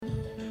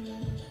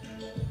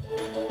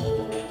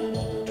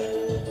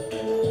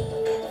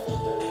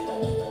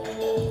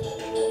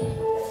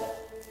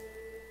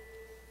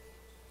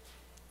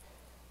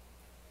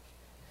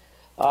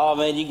Oh,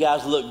 man, you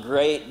guys look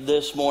great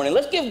this morning.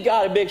 Let's give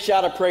God a big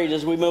shout of praise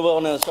as we move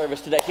on in the service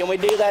today. Can we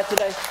do that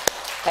today?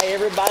 Hey,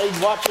 everybody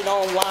watching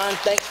online,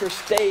 thanks for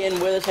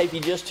staying with us. Hey, if you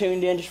just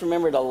tuned in, just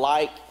remember to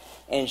like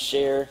and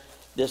share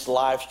this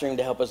live stream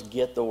to help us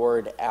get the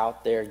word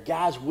out there.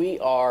 Guys, we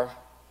are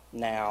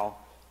now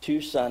 2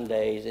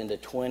 Sundays into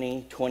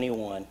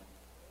 2021.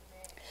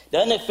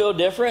 Doesn't it feel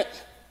different?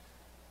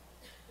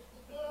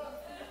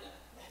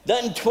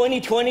 Doesn't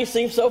 2020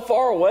 seem so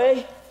far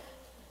away?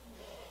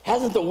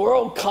 Hasn't the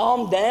world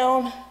calmed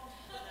down?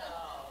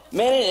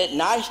 Man, isn't it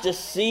nice to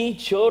see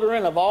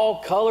children of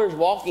all colors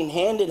walking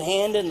hand in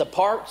hand in the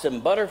parks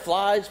and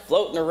butterflies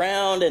floating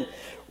around and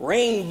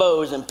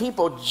rainbows and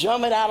people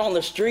jumping out on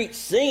the street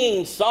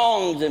singing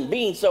songs and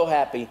being so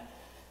happy.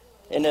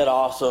 Isn't it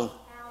awesome?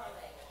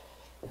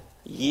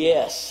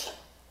 Yes.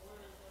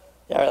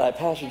 They're like,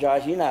 Pastor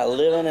Josh, you're not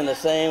living in the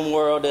same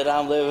world that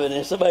I'm living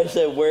in. Somebody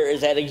said, where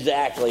is that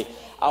exactly?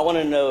 I want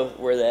to know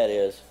where that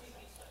is.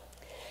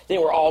 I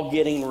think we're all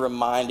getting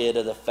reminded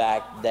of the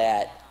fact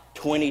that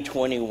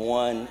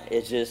 2021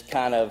 is just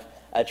kind of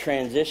a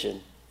transition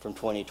from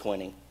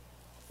 2020.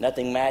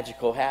 Nothing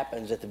magical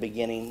happens at the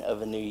beginning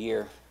of a new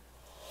year.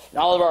 And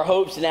all of our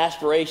hopes and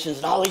aspirations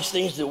and all these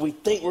things that we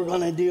think we're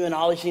going to do and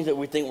all these things that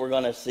we think we're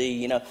going to see,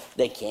 you know,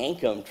 they can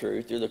come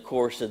true through the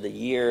course of the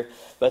year.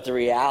 But the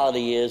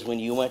reality is when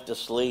you went to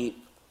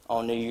sleep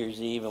on New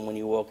Year's Eve and when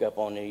you woke up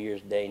on New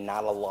Year's Day,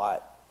 not a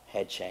lot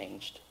had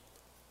changed.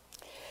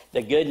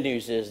 The good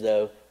news is,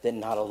 though, that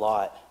not a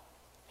lot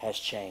has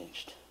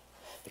changed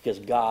because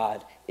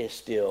God is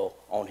still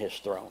on his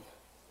throne.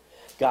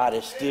 God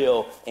is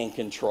still in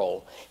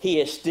control. He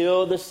is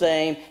still the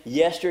same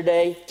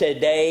yesterday,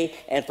 today,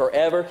 and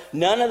forever.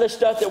 None of the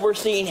stuff that we're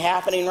seeing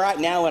happening right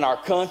now in our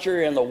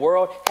country and the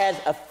world has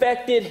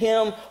affected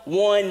him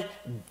one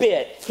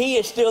bit. He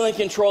is still in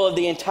control of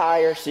the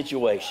entire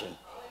situation.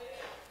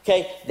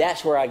 Okay,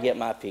 that's where I get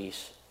my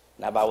peace.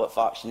 Not by what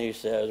Fox News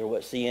says or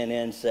what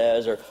CNN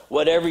says or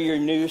whatever your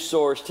news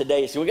source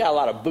today. So we got a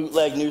lot of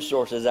bootleg news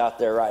sources out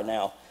there right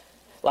now.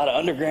 A lot of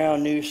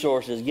underground news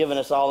sources giving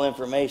us all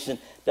information.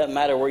 Doesn't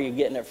matter where you're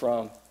getting it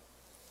from.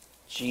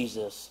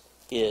 Jesus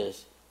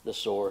is the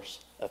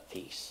source of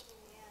peace.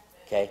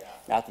 Okay?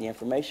 Not the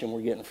information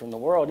we're getting from the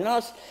world. You know, I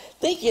was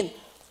thinking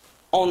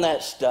on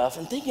that stuff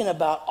and thinking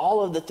about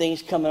all of the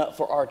things coming up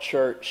for our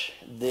church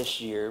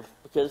this year.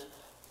 Because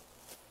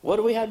what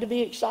do we have to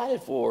be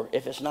excited for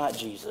if it's not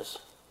Jesus?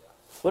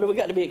 What do we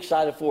got to be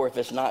excited for if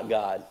it's not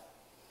God?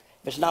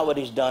 If it's not what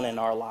he's done in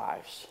our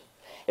lives?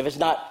 If it's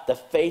not the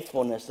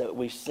faithfulness that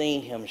we've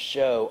seen him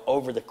show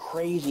over the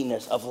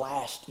craziness of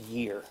last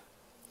year.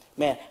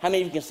 Man, how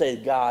many of you can say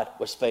that God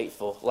was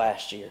faithful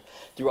last year?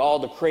 Through all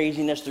the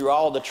craziness, through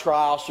all the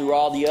trials, through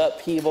all the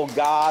upheaval,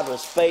 God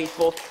was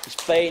faithful. He's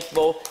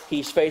faithful.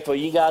 He's faithful.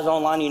 You guys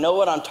online, you know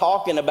what I'm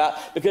talking about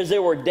because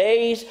there were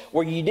days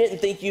where you didn't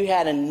think you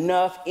had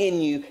enough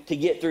in you to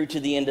get through to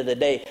the end of the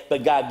day,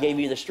 but God gave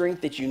you the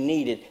strength that you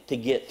needed to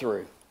get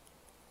through.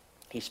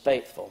 He's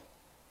faithful.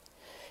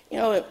 You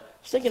know, I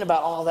was thinking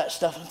about all that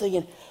stuff. I'm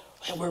thinking,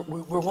 man,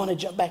 we want to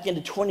jump back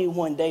into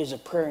 21 days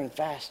of prayer and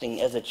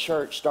fasting as a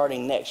church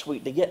starting next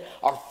week to get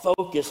our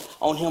focus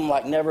on him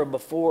like never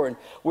before. And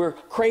we're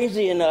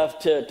crazy enough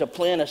to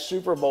plan a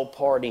Super Bowl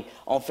party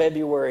on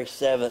February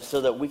 7th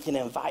so that we can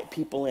invite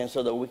people in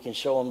so that we can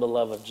show them the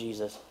love of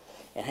Jesus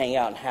and hang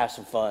out and have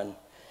some fun.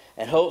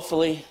 And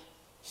hopefully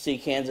see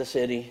Kansas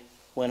City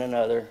win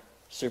another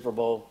Super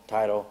Bowl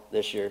title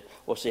this year.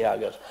 We'll see how it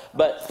goes.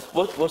 But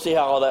we'll see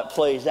how all that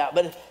plays out.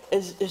 But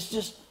it's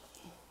just,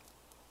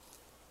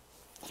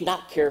 if you're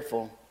not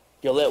careful,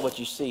 you'll let what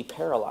you see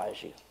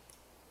paralyze you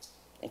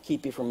and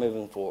keep you from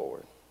moving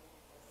forward.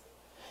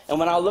 And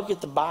when I look at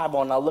the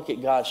Bible and I look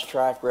at God's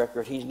track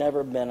record, he's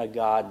never been a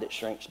God that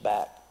shrinks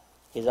back.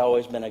 He's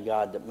always been a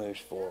God that moves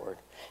forward.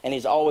 And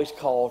he's always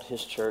called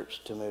his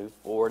church to move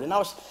forward. And I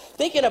was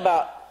thinking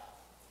about,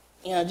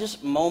 you know,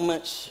 just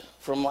moments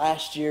from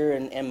last year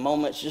and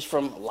moments just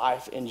from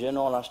life in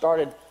general. And I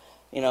started,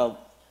 you know,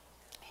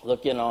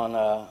 looking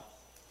on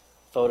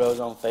photos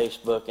on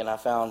Facebook, and I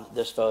found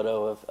this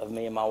photo of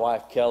me and my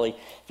wife, Kelly.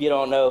 If you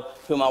don't know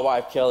who my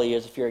wife, Kelly,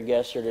 is, if you're a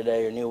guest here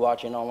today or new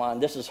watching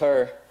online, this is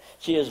her.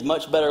 She is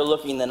much better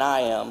looking than I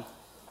am.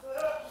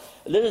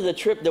 This is a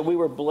trip that we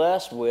were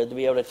blessed with to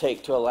be able to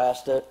take to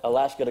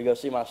Alaska to go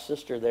see my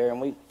sister there,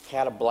 and we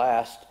had a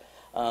blast.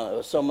 It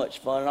was so much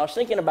fun. And I was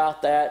thinking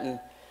about that and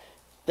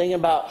thinking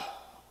about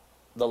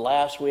the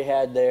laughs we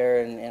had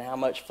there and how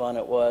much fun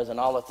it was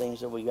and all the things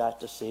that we got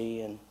to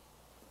see, and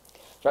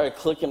started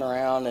clicking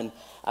around, and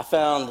I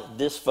found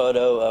this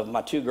photo of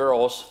my 2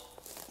 girls.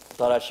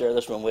 Thought I'd share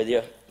this one with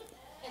you.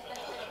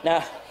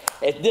 Now,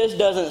 if this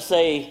doesn't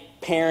say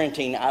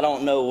parenting, I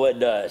don't know what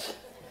does.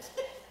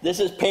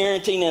 This is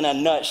parenting in a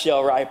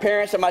nutshell, right?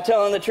 Parents, am I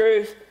telling the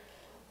truth?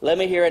 Let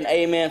me hear an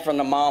amen from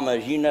the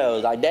mamas. You know,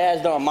 like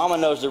dads don't, mama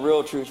knows the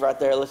real truth right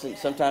there. Listen,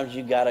 sometimes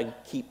you got to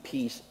keep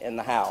peace in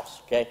the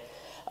house, okay?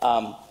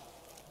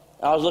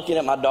 I was looking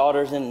at my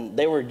daughters, and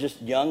they were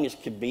just young as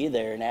could be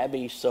there. And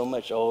Abby's so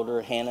much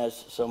older.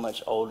 Hannah's so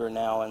much older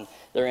now, and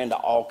they're into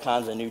all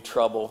kinds of new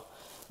trouble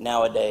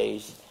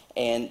nowadays.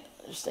 And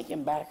just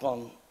thinking back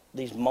on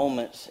these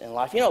moments in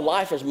life.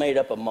 Life is made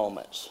up of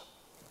moments.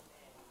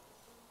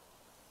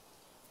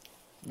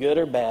 Good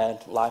or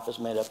bad, life is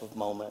made up of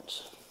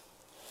moments.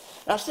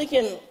 And I was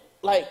thinking,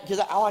 because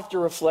I like to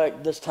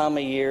reflect this time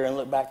of year and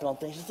look back on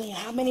things and think,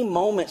 how many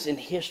moments in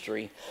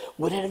history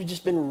would it have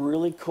just been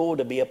really cool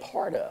to be a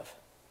part of?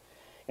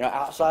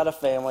 Outside of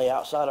family,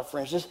 outside of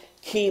friends, just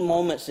key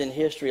moments in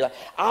history.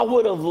 I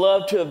would have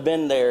loved to have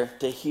been there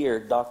to hear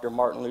Dr.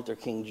 Martin Luther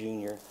King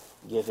Jr.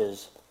 give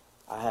his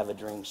I Have a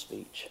Dream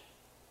speech.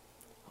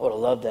 I would have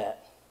loved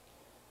that,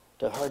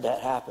 to have heard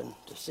that happen,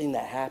 to have seen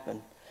that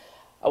happen.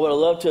 I would have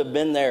loved to have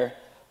been there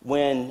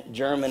when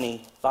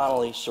Germany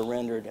finally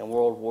surrendered and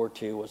World War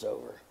II was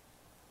over.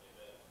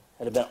 It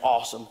would have been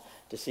awesome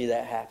to see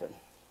that happen.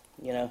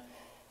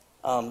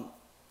 To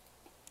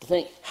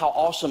think how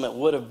awesome it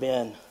would have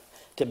been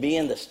to be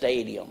in the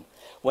stadium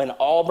when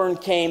Auburn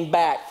came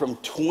back from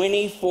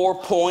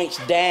 24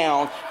 points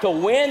down to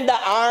win the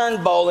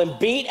Iron Bowl and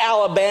beat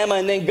Alabama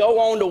and then go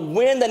on to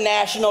win the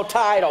national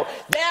title.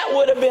 That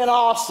would have been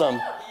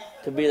awesome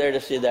to be there to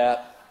see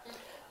that.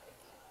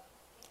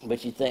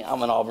 But you think,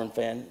 I'm an Auburn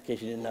fan, in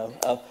case you didn't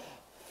know.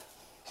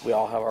 We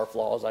all have our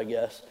flaws, I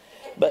guess.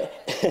 But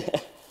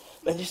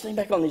just think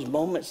back on these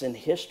moments in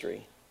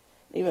history,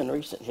 even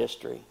recent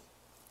history,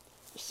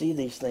 to see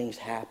these things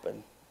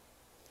happen.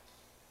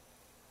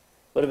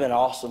 Would have been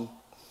awesome.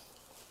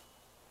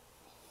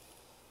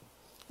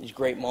 These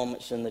great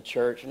moments in the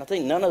church. And I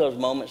think none of those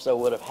moments, though,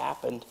 would have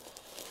happened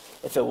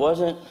if it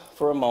wasn't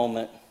for a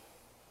moment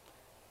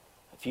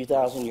a few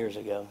thousand years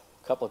ago,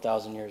 a couple of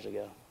thousand years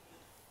ago,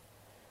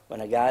 when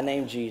a guy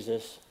named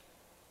Jesus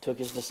took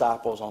his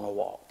disciples on a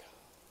walk.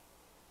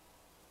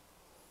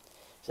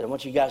 He said, I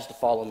want you guys to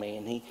follow me.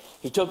 And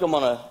he took them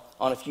on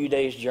a few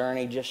days'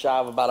 journey, just shy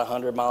of about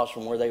 100 miles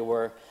from where they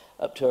were,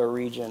 up to a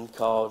region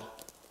called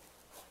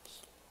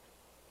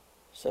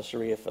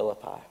Caesarea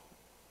Philippi.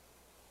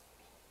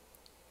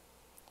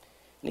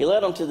 And he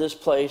led them to this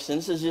place, and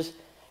this is just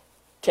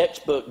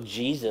textbook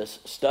Jesus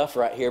stuff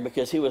right here,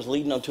 because he was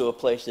leading them to a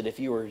place that if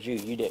you were a Jew,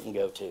 you didn't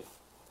go to.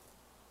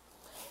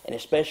 And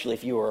especially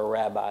if you were a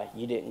rabbi,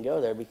 you didn't go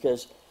there,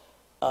 because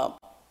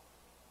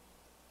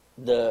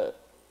the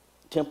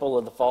temple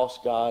of the false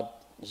god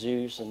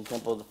Zeus and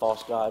temple of the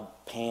false god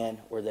Pan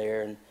were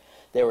there, and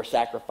they were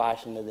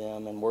sacrificing to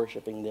them and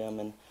worshiping them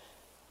and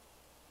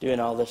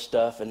doing all this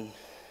stuff. And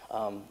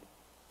the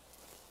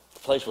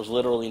place was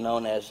literally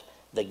known as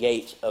the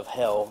gates of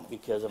hell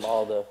because of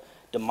all the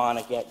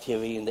demonic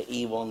activity and the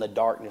evil and the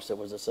darkness that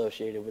was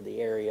associated with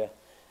the area.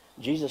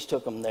 Jesus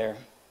took them there.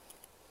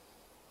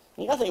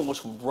 I think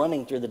what's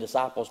running through the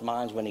disciples'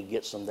 minds when he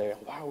gets them there,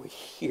 why are we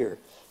here?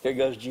 Here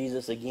goes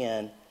Jesus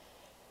again,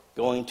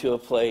 going to a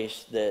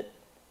place that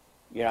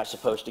you're not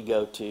supposed to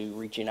go to,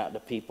 reaching out to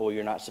people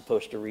you're not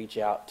supposed to reach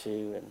out to,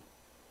 and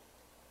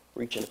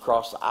reaching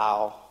across the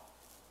aisle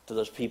to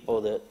those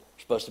people that are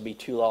supposed to be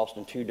too lost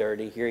and too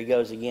dirty. Here he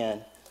goes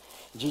again.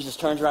 Jesus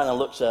turns around and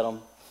looks at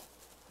them,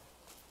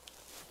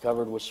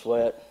 covered with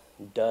sweat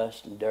and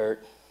dust and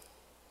dirt.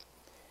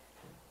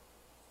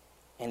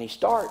 And he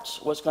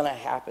starts what's going to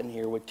happen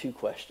here with two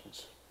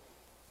questions.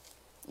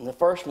 And the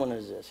first one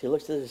is this. He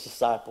looks at his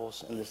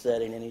disciples in the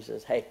setting and he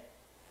says, hey,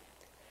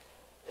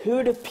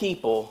 who do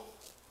people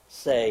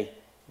say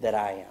that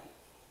I am?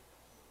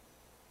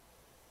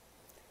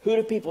 Who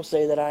do people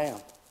say that I am?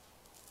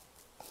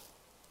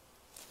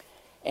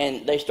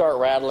 And they start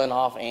rattling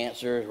off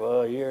answers.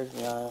 Well, you're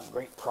a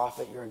great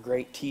prophet. You're a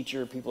great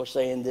teacher. People are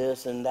saying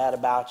this and that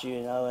about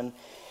you, And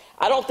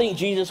I don't think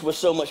Jesus was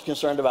so much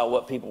concerned about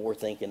what people were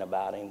thinking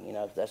about him.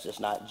 That's just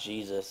not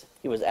Jesus.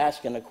 He was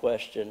asking a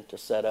question to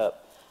set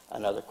up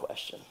another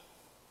question.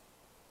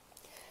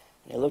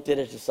 And he looked at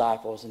his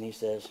disciples and he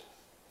says,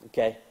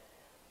 okay,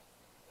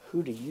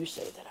 who do you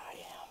say that I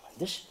am?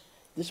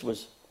 This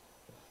was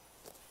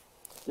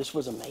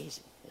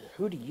amazing.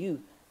 Who do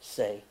you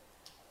say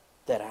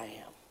that I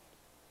am?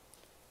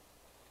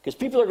 Because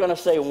people are going to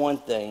say one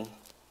thing.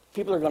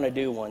 People are going to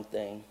do one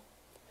thing.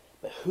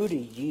 But who do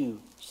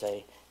you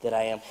say that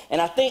I am?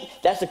 And I think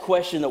that's a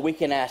question that we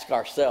can ask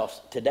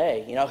ourselves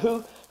today.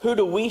 Who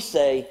do we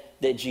say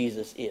that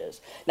Jesus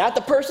is? Not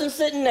the person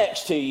sitting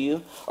next to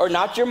you, or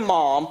not your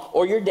mom,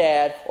 or your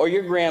dad, or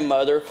your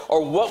grandmother,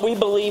 or what we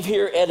believe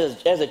here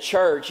as a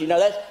church.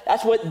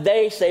 That's what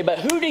they say. But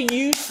who do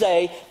you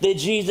say that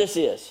Jesus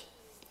is?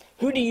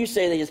 Who do you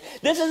say that he is?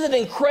 This is an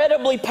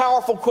incredibly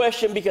powerful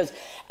question, because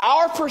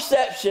our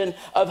perception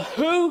of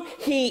who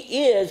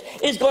he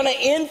is going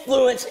to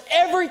influence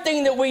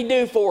everything that we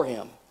do for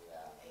him.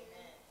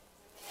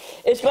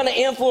 It's going to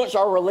influence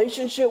our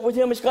relationship with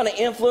him. It's going to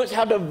influence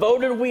how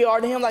devoted we are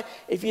to him. Like,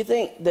 if you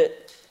think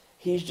that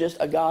he's just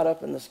a God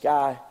up in the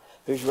sky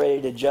who's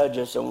ready to judge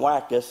us and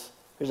whack us,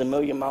 who's a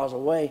million miles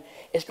away,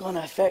 it's going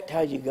to affect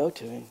how you go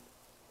to him.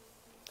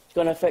 It's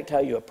going to affect how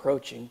you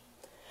approach him.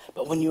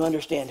 But when you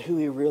understand who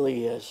he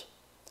really is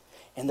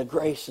and the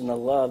grace and the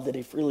love that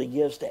he freely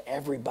gives to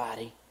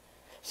everybody.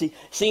 See,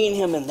 seeing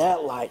him in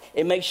that light,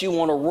 it makes you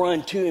want to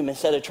run to him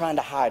instead of trying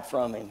to hide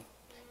from him.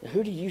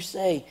 Who do you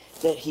say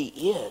that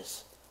he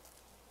is?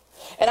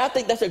 And I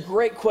think that's a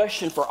great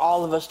question for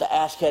all of us to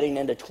ask heading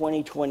into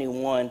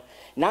 2021,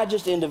 not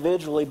just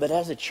individually, but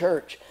as a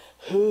church.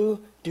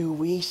 Who do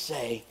we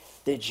say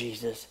that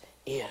Jesus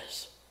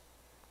is?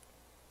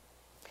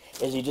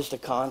 Is he just a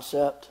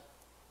concept?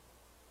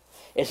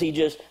 Is he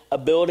just a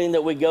building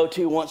that we go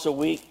to once a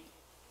week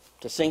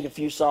to sing a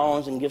few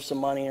songs and give some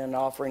money and an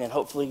offering and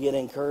hopefully get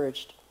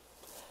encouraged?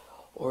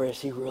 Or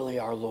is he really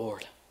our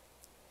Lord?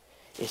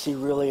 Is he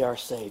really our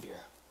Savior?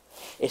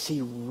 Is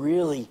he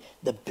really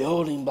the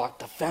building block,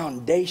 the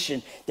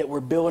foundation that we're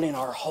building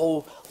our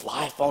whole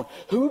life on?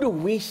 Who do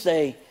we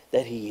say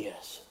that he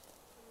is?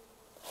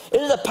 It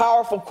is a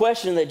powerful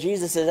question that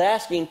Jesus is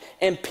asking,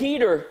 and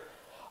Peter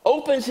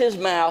opens his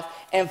mouth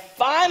and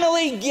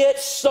finally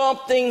gets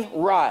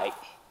something right.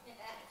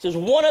 This is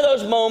one of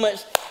those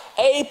moments,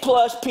 A+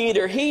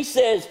 Peter. He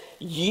says,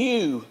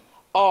 you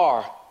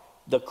are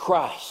the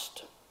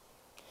Christ.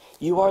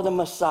 You are the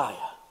Messiah.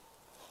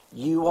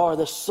 You are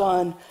the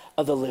Son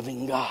of the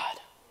living God.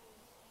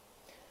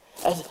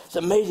 It's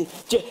amazing.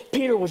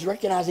 Peter was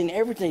recognizing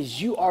everything.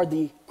 You are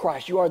the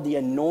Christ. You are the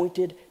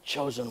anointed,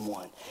 chosen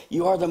one.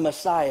 You are the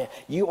Messiah.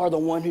 You are the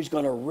one who's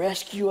going to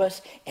rescue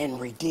us and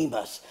redeem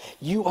us.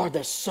 You are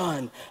the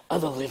Son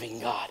of the living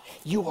God.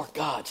 You are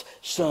God's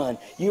Son.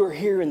 You are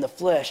here in the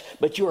flesh,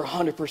 but you are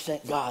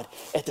 100% God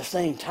at the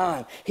same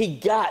time. He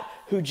got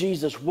who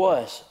Jesus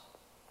was.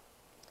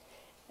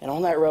 And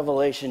on that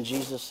revelation,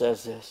 Jesus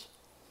says this.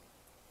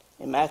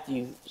 In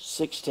Matthew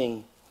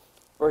 16,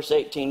 verse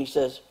 18, he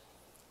says,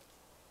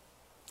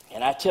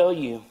 and I tell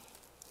you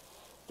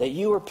that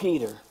you are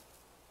Peter,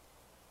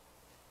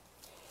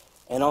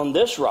 and on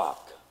this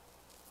rock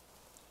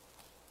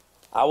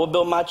I will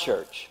build my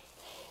church,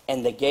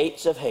 and the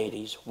gates of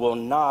Hades will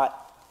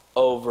not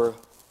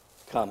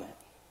overcome it.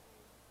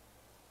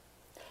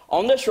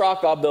 On this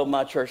rock I'll build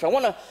my church. I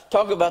want to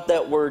talk about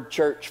that word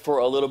church for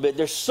a little bit.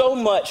 There's so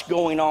much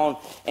going on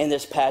in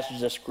this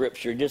passage of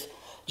Scripture, just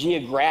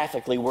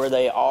geographically where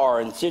they are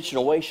and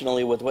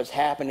situationally with what's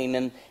happening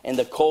in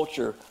the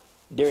culture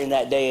during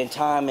that day and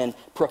time, and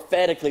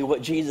prophetically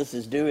what Jesus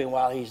is doing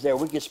while he's there.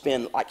 We could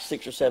spend like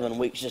 6 or 7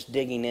 weeks just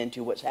digging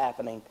into what's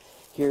happening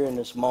here in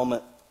this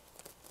moment.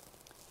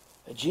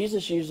 But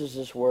Jesus uses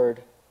this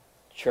word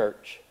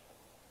church.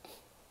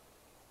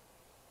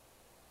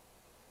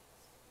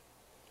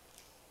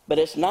 But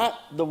it's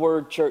not the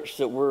word church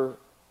that we're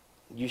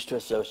used to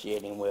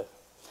associating with.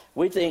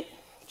 We think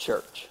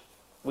church.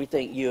 We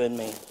think you and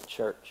me,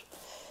 church.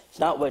 It's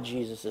not what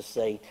Jesus is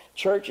saying.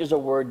 Church is a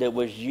word that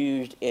was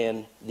used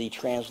in the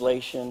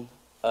translation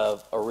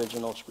of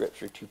original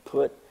Scripture to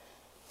put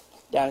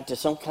down into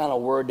some kind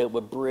of word that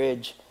would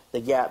bridge the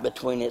gap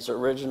between its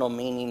original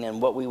meaning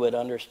and what we would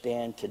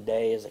understand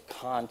today as a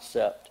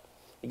concept.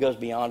 It goes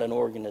beyond an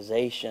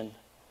organization,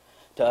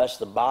 to us,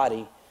 the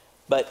body.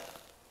 But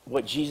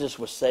what Jesus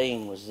was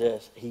saying was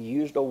this. He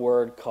used a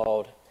word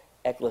called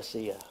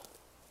ecclesia.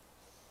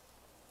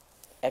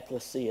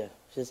 Ecclesia.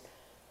 He says,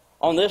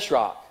 on this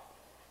rock,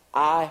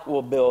 I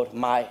will build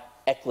my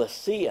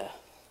ecclesia,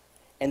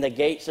 and the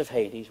gates of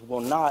Hades will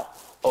not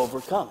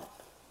overcome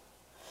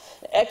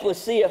it.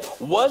 Ecclesia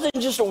wasn't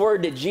just a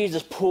word that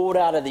Jesus pulled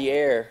out of the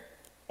air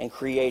and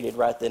created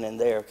right then and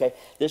there, okay?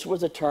 This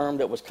was a term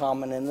that was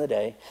common in the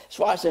day. That's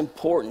why it's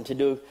important to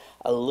do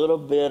a little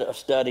bit of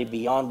study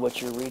beyond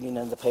what you're reading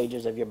in the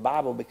pages of your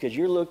Bible, because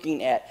you're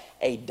looking at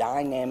a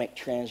dynamic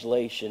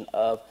translation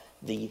of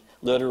the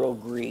literal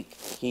Greek,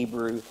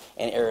 Hebrew,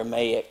 and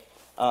Aramaic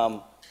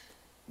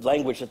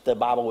language that the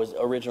Bible was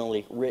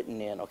originally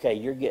written in. Okay,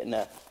 you're getting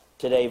a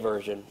today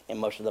version in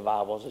most of the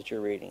Bibles that you're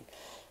reading.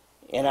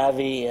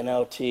 NIV,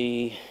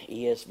 NLT,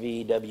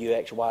 ESV,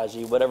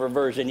 WXYZ, whatever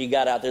version you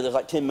got out there. There's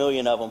like 10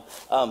 million of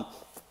them.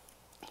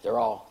 They're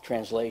all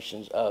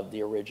translations of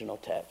the original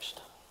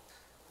text.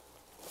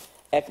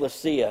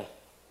 Ecclesia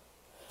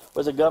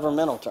was a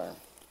governmental term.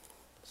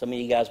 Some of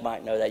you guys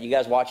might know that. You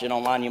guys watching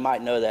online, you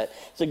might know that.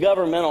 It's a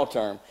governmental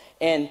term.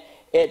 And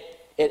it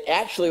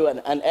actually,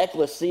 an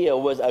ecclesia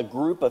was a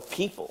group of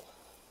people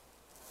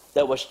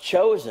that was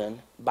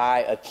chosen by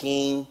a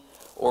king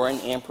or an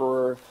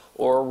emperor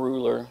or a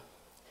ruler.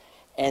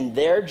 And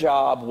their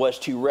job was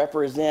to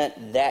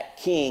represent that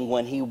king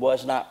when he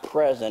was not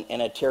present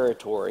in a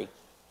territory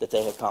that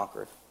they had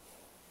conquered.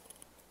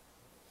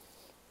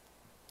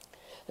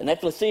 An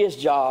ecclesia's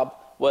job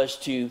was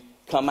to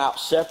come out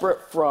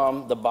separate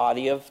from the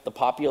body of the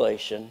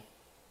population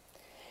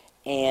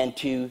and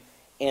to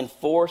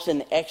enforce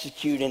and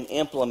execute and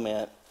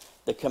implement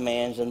the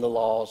commands and the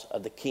laws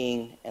of the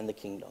king and the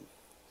kingdom.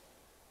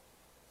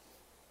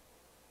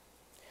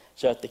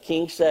 So if the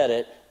king said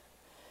it,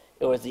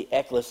 it was the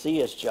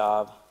ecclesia's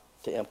job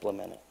to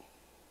implement it.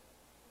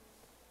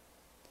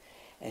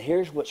 And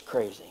here's what's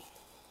crazy,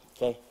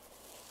 okay?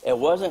 It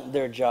wasn't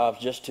their job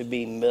just to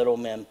be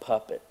middlemen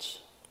puppets.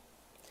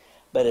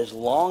 But as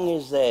long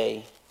as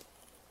they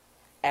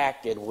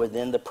acted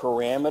within the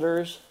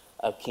parameters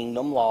of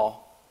kingdom law,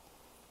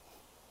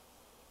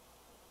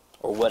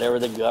 or whatever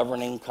the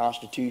governing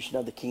constitution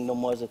of the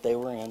kingdom was that they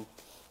were in,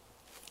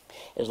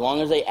 as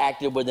long as they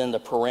acted within the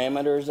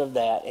parameters of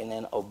that and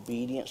in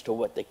obedience to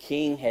what the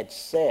king had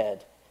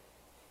said,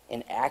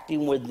 and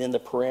acting within the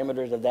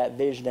parameters of that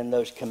vision and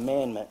those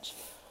commandments,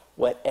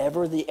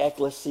 whatever the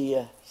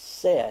ecclesia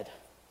said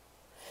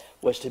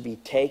was to be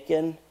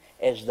taken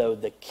as though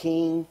the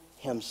king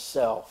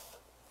himself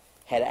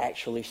had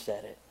actually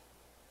said it.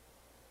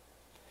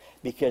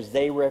 Because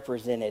they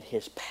represented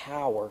his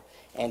power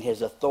and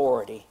his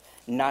authority,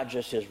 not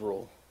just his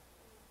rule.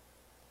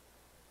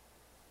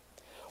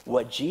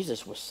 What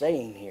Jesus was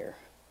saying here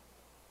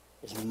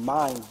is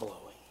mind-blowing.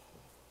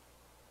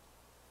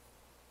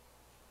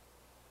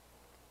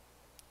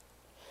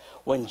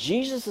 When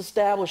Jesus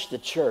established the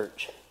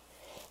church,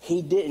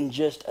 he didn't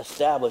just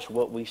establish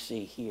what we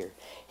see here.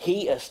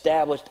 He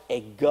established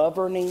a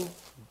governing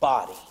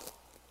body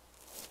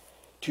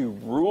to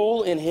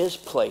rule in his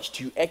place,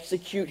 to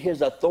execute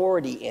his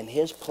authority in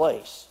his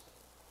place,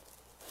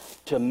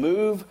 to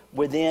move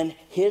within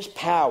his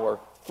power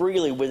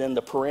freely within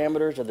the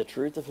parameters of the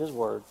truth of his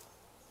word.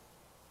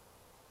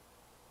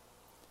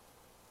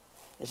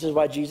 This is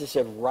why Jesus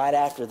said right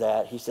after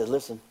that, he said,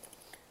 listen,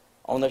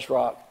 on this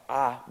rock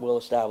I will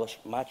establish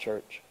my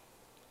church.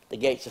 The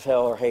gates of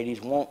hell or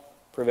Hades won't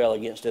prevail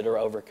against it or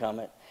overcome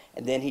it.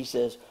 And then he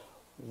says,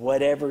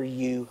 whatever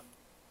you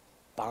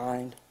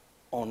bind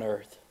on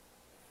earth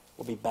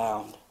will be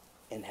bound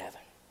in heaven.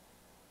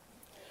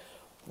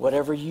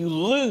 Whatever you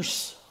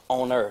loose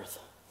on earth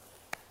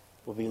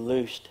will be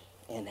loosed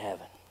in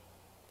heaven.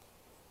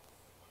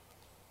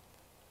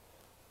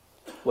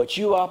 What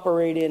you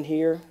operate in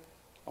here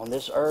on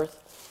this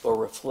earth will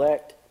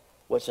reflect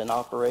what's in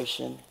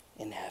operation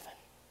in heaven.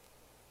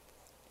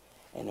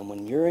 And then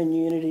when you're in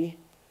unity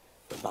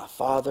with my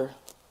Father,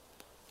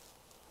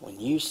 when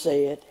you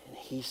say it and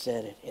he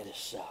said it, it is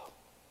so.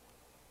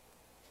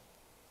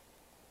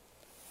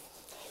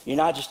 You're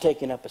not just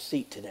taking up a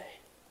seat today.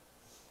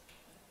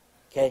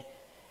 Okay?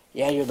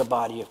 Yeah, you're the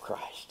body of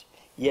Christ.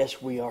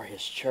 Yes, we are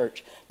his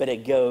church, but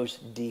it goes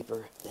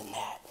deeper than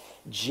that.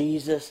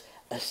 Jesus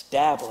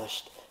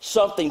established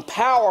something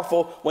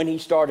powerful when he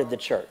started the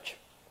church.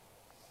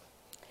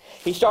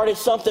 He started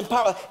something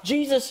powerful.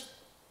 Jesus,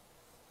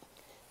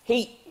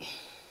 he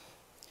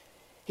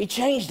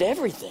changed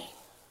everything.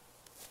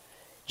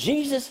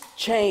 Jesus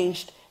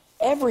changed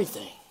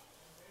everything.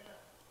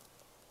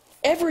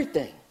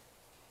 Everything.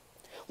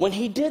 When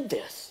he did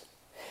this,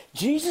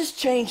 Jesus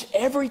changed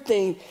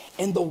everything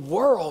in the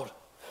world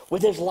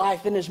with his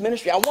life and his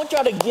ministry. I want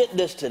y'all to get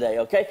this today,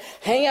 okay?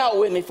 Hang out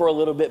with me for a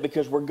little bit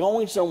because we're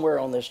going somewhere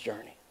on this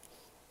journey.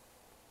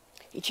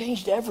 He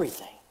changed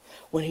everything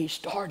when he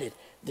started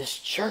this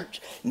church.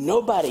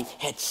 Nobody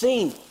had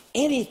seen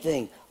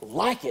anything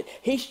like it.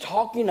 He's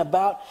talking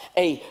about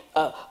a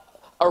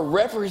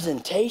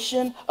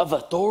representation of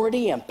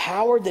authority and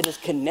power that is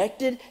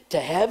connected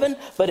to heaven,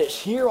 but it's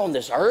here on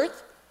this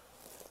earth.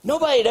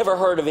 Nobody had ever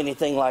heard of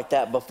anything like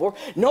that before.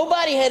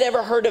 Nobody had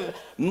ever heard of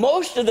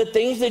most of the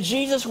things that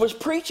Jesus was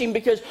preaching,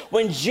 because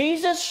when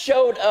Jesus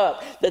showed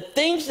up, the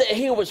things that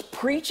he was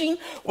preaching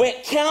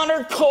went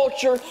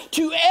counterculture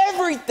to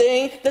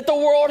everything that the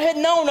world had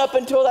known up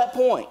until that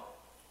point.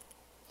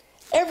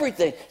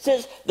 Everything.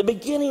 Since the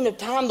beginning of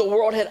time, the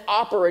world had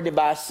operated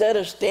by a set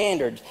of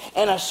standards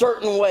and a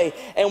certain way.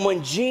 And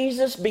when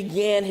Jesus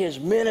began his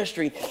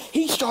ministry,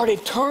 he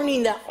started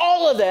turning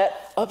all of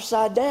that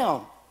upside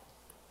down.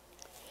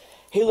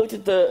 He looked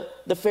at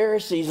the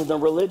Pharisees and the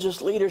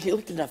religious leaders. He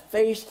looked at the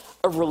face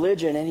of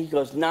religion and he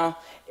goes, no,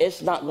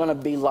 it's not going to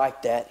be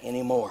like that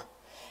anymore.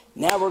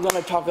 Now we're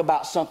going to talk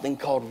about something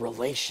called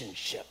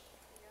relationship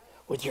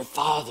with your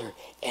Father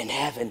in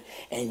heaven.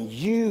 And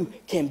you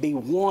can be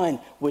one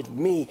with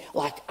me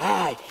like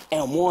I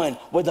am one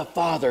with the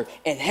Father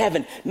in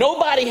heaven.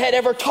 Nobody had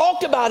ever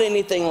talked about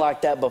anything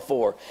like that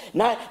before.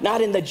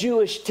 Not in the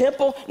Jewish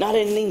temple, not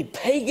in any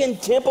pagan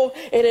temple.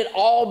 It had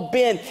all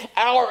been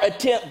our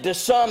attempt to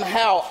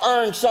somehow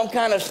earn some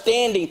kind of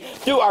standing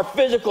through our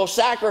physical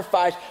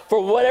sacrifice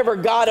for whatever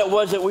God it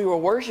was that we were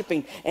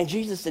worshiping. And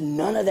Jesus said,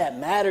 none of that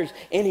matters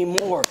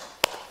anymore.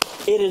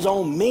 It is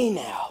on me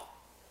now.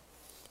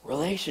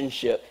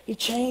 Relationship. He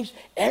changed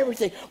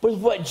everything with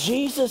what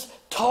Jesus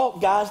taught,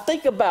 guys.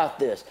 Think about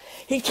this.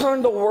 He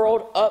turned the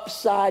world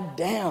upside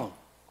down.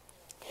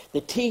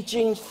 The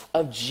teachings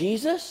of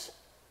Jesus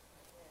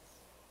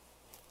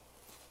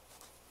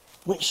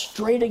went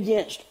straight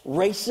against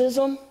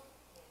racism,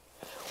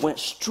 went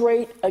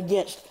straight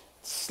against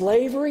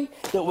slavery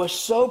that was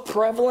so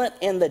prevalent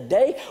in the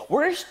day.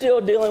 We're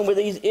still dealing with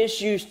these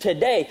issues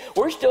today.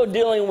 We're still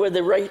dealing with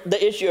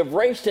the issue of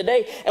race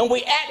today, and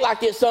we act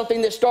like it's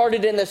something that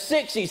started in the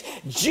 60s.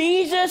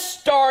 Jesus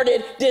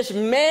started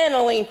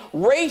dismantling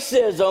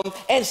racism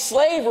and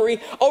slavery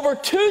over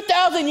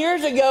 2,000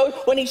 years ago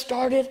when he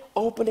started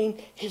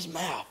opening his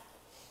mouth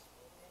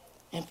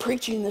and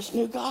preaching this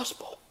new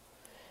gospel.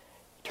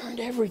 He turned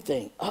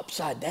everything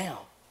upside down.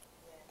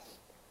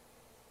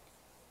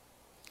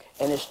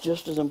 And it's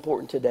just as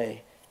important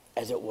today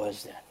as it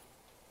was then.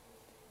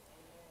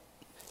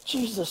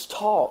 Jesus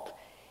taught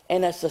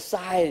in a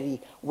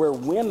society where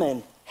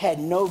women had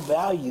no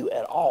value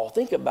at all.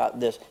 Think about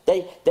this.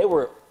 They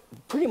were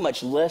pretty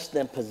much less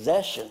than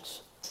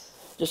possessions,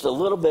 just a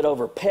little bit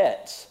over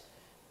pets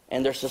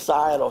and their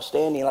societal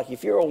standing. Like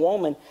if you're a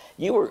woman,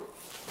 you were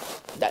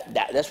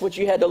that's what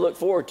you had to look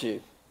forward to.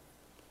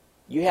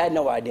 You had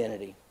no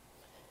identity.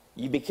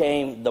 You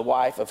became the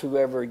wife of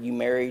whoever you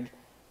married,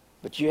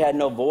 but you had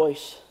no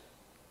voice.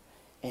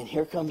 And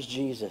here comes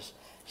Jesus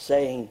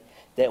saying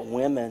that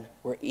women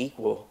were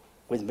equal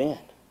with men,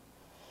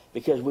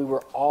 because we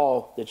were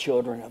all the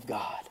children of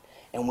God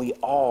and we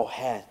all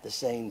had the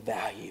same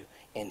value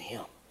in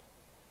him.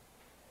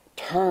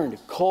 Turned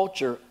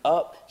culture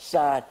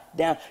upside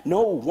down.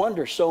 No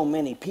wonder so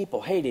many people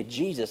hated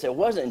Jesus. It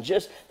wasn't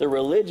just the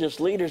religious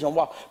leaders, and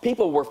while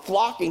people were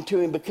flocking to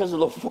him because of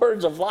the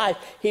words of life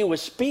he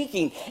was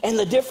speaking and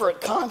the different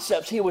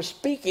concepts he was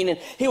speaking, and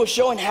he was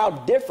showing how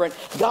different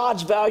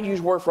God's values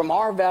were from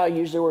our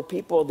values, there were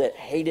people that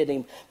hated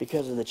him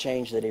because of the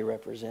change that he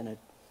represented.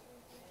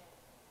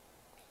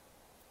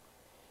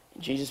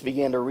 Jesus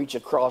began to reach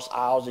across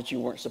aisles that you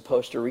weren't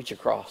supposed to reach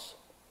across.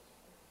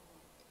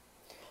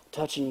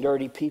 Touching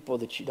dirty people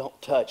that you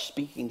don't touch,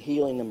 speaking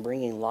healing and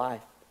bringing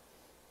life.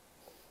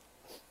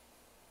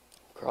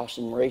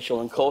 Crossing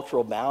racial and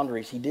cultural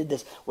boundaries. He did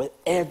this with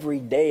every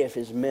day of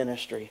his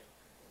ministry.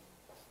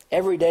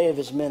 Every day of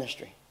his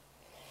ministry.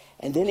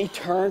 And then he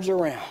turns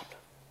around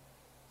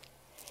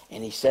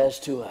and he says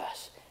to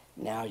us,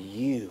 now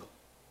you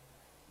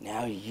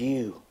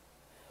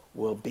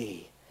will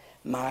be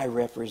my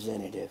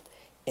representative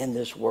in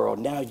this world.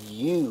 Now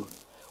you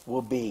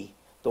will be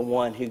the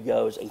one who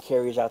goes and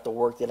carries out the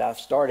work that I've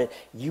started.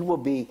 You will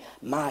be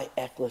my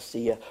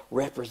ecclesia,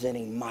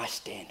 representing my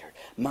standard,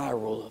 my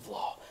rule of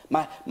law,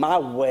 my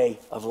way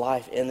of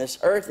life in this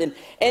earth.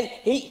 And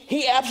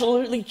he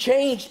absolutely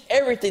changed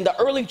everything. The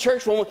early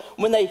church,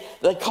 when they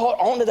caught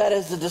on to that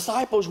as the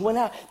disciples went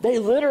out, they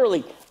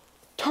literally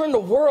turned the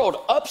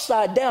world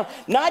upside down.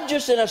 Not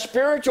just in a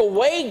spiritual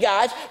way,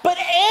 guys, but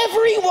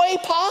every way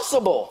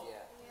possible.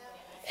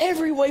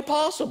 Every way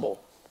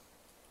possible.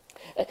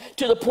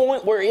 To the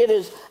point where it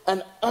is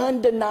an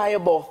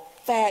undeniable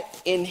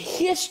fact in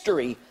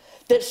history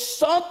that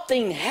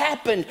something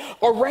happened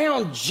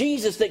around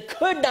Jesus that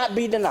could not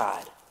be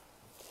denied.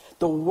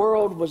 The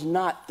world was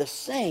not the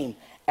same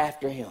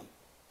after him.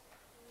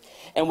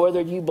 And whether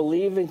you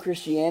believe in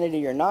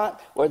Christianity or not,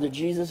 whether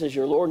Jesus is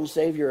your Lord and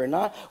Savior or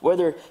not,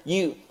 whether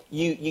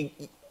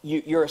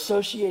you're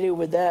associated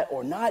with that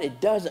or not,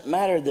 it doesn't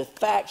matter. The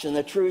facts and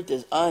the truth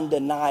is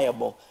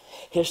undeniable.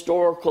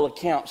 Historical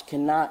accounts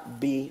cannot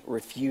be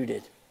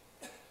refuted.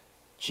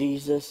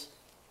 Jesus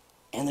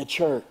and the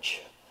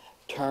church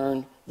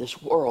turned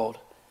this world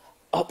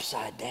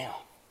upside down.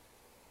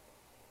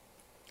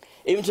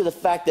 Even to the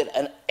fact that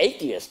an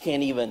atheist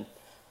can't even,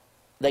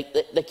 they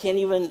can't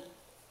even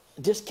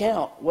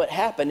discount what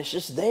happened. It's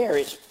just there.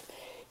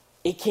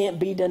 It can't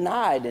be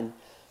denied. And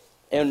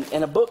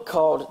in a book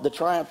called The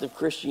Triumph of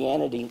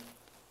Christianity,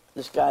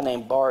 this guy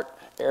named Bart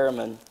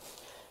Ehrman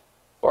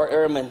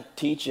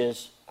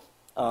teaches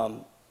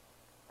of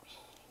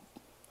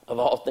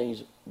all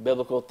things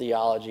biblical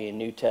theology and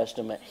New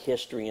Testament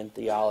history and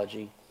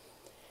theology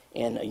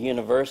in a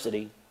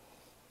university.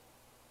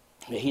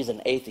 He's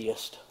an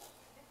atheist,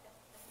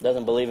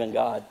 doesn't believe in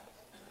God.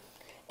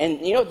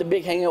 And you know what the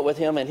big hang up with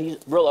him, and he's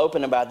real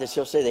open about this,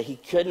 he'll say that he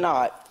could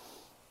not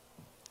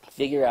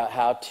figure out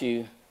how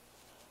to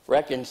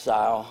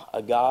reconcile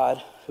a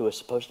God who is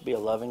supposed to be a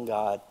loving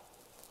God,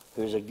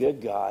 who's a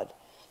good God,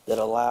 that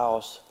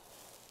allows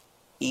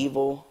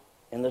evil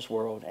in this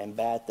world and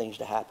bad things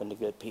to happen to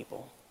good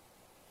people.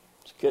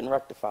 Just couldn't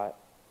rectify it.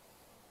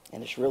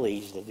 And it's really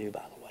easy to do,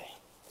 by the way.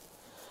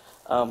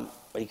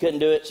 But he couldn't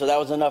do it, so that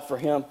was enough for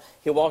him.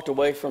 He walked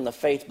away from the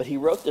faith, but he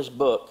wrote this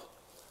book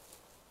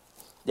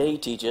that he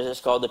teaches. It's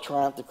called The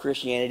Triumph of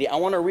Christianity. I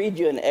want to read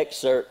you an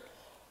excerpt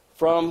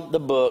from the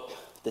book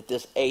that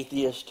this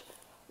atheist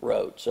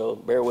wrote. So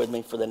bear with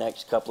me for the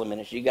next couple of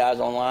minutes. You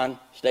guys online,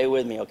 stay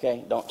with me,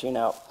 okay? Don't tune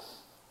out.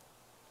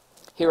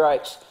 He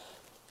writes,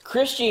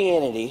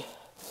 Christianity,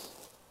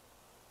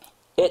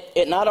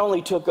 it not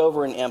only took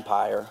over an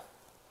empire,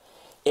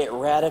 it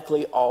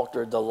radically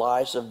altered the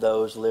lives of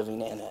those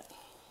living in it.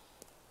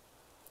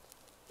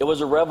 It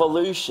was a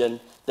revolution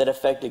that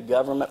affected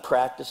government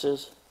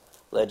practices,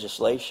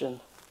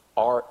 legislation,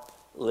 art,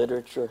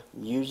 literature,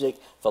 music,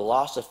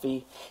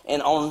 philosophy,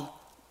 and on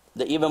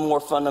the even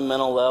more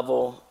fundamental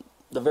level,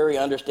 the very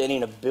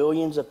understanding of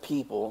billions of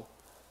people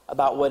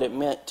about what it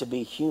meant to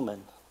be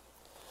human.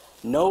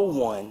 No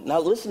one, now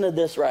listen to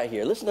this right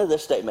here. Listen to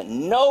this statement.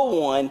 No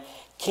one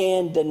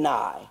can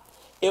deny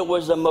it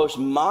was the most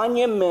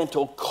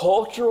monumental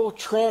cultural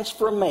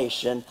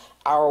transformation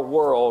our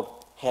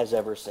world has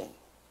ever seen.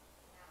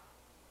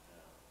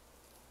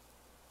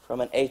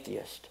 From an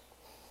atheist.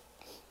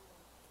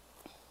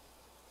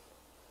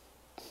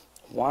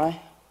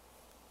 Why?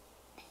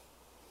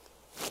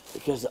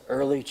 Because the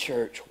early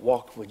church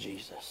walked with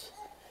Jesus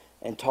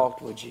and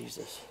talked with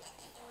Jesus.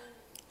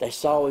 They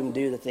saw him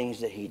do the things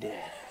that he did.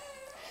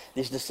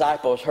 these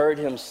disciples heard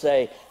him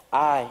say,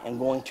 I am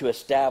going to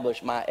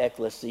establish my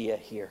ecclesia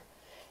here,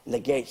 and the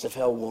gates of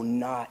hell will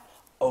not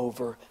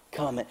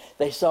overcome it.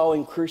 They saw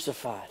him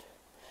crucified.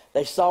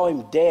 They saw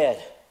him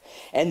dead.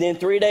 And then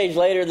 3 days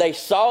later, they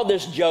saw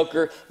this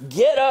joker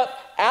get up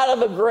out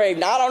of a grave.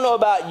 Now, I don't know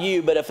about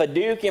you, but if a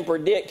dude can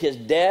predict his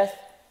death,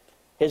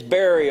 his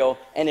burial,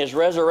 and his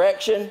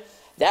resurrection,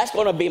 that's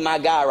going to be my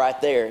guy right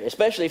there,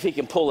 especially if he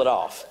can pull it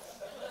off.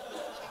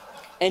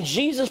 And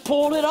Jesus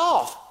pulled it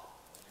off.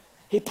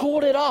 He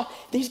pulled it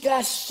off. These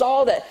guys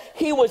saw that.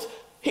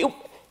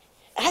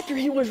 After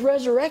he was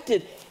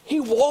resurrected, he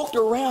walked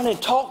around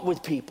and talked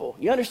with people.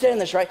 You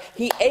understand this, right?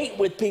 He ate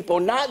with people,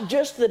 not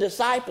just the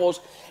disciples,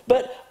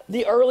 but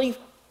the early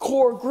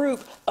core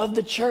group of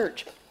the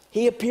church.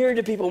 He appeared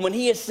to people. When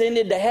he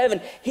ascended to heaven,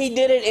 he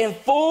did it in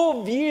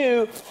full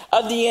view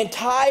of the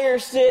entire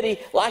city,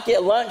 like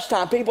at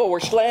lunchtime. People were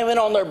slamming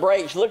on their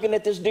brakes, looking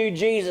at this dude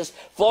Jesus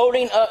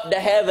floating up to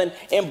heaven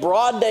in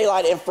broad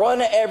daylight in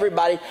front of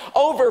everybody.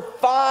 Over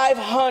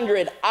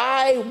 500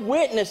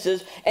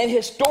 eyewitnesses and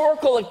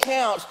historical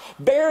accounts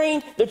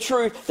bearing the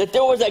truth that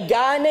there was a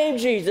guy named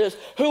Jesus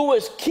who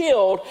was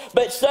killed,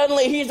 but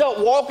suddenly he's up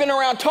walking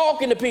around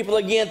talking to people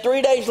again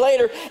 3 days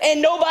later,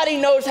 and nobody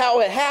knows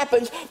how it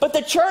happens, but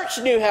the church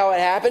knew how it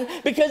happened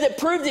because it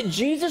proved that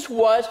Jesus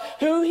was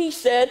who he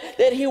said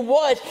that he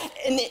was,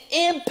 and it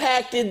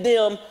impacted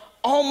them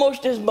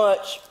almost as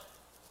much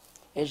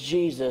as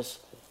Jesus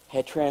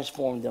had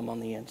transformed them on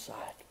the inside.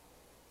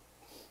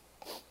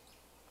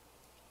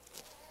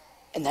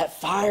 And that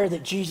fire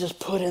that Jesus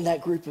put in that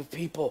group of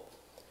people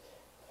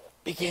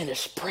began to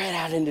spread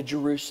out into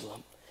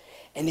Jerusalem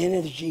and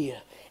into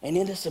Judea and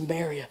into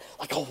Samaria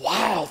like a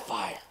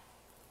wildfire.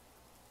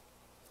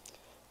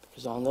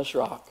 Because on this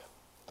rock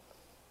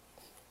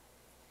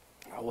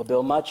I will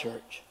build my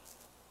church,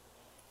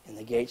 and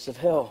the gates of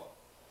hell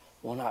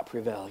will not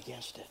prevail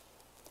against it.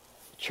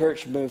 The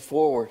church moved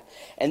forward.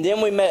 And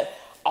then we met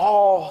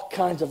all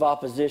kinds of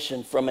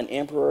opposition from an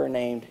emperor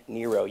named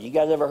Nero. You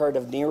guys ever heard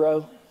of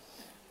Nero?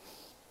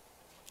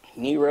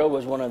 Nero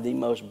was one of the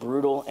most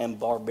brutal and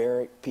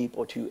barbaric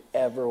people to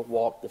ever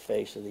walk the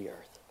face of the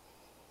earth.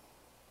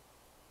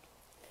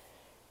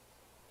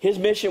 His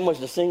mission was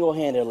to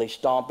single-handedly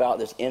stomp out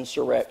this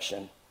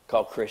insurrection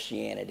called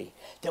Christianity,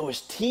 that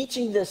was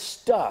teaching this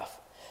stuff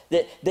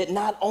that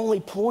not only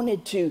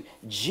pointed to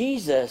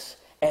Jesus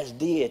as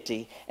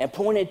deity and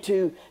pointed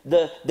to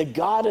the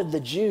God of the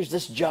Jews,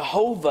 this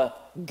Jehovah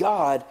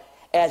God,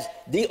 as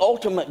the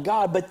ultimate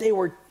God, but they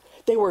were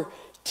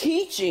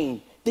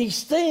teaching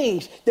these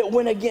things that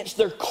went against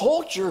their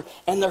culture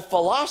and their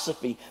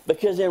philosophy,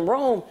 because in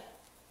Rome,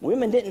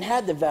 women didn't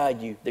have the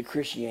value that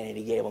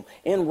Christianity gave them.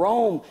 In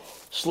Rome,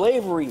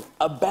 slavery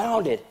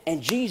abounded,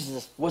 and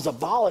Jesus was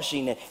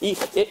abolishing it.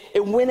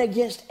 It went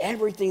against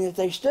everything that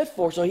they stood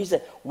for. So he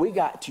said, we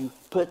got to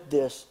put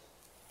this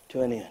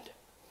to an end.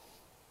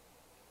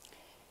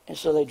 And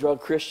so they drug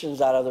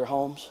Christians out of their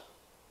homes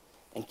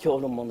and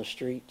killed them on the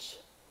streets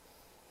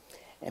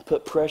and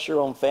put pressure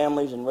on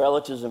families and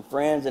relatives and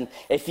friends. And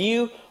if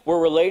you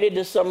were related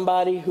to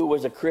somebody who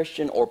was a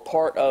Christian or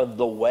part of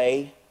the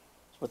Way,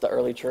 what the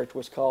early church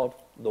was called,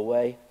 the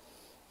Way,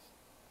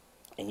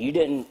 and you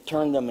didn't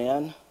turn them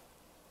in,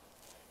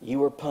 you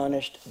were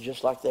punished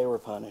just like they were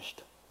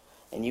punished.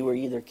 And you were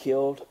either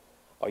killed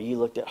or you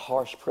looked at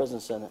harsh prison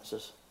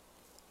sentences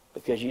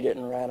because you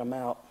didn't rat them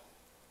out.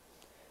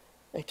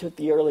 They took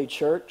the early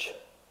church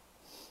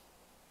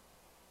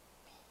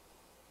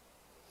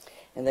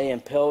and they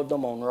impaled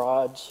them on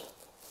rods,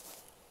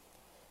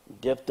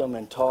 dipped them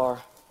in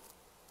tar,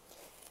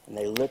 and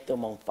they lit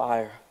them on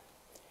fire.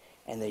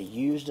 And they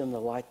used them to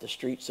light the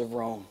streets of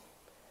Rome.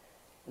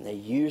 And they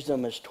used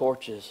them as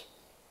torches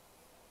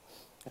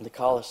in the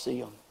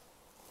Colosseum.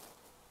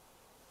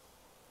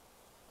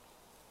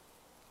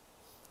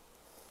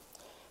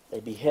 They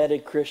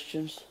beheaded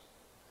Christians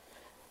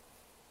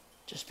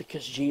just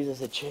because Jesus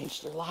had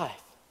changed their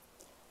life.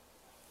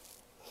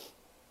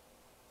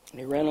 And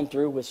he ran them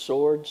through with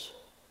swords.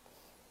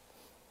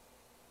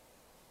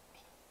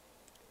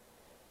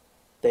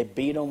 They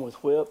beat them with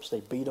whips.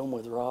 They beat them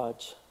with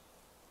rods.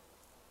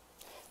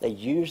 They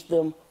used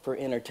them for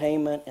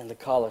entertainment in the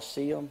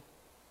Colosseum.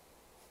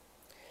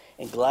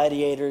 And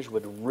gladiators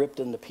would rip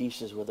them to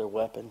pieces with their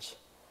weapons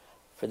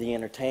for the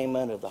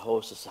entertainment of the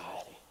whole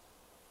society.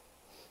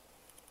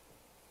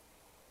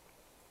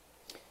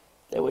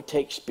 They would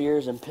take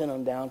spears and pin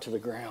them down to the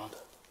ground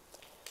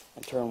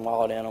and turn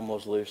wild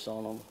animals loose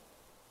on them.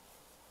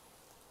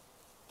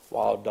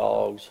 Wild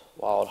dogs,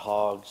 wild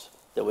hogs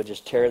that would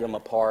just tear them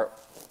apart,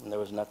 and there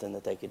was nothing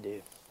that they could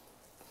do.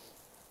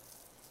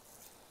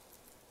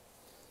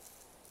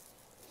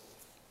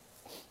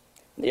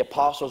 The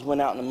apostles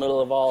went out in the middle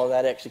of all of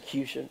that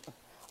execution,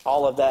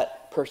 all of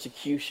that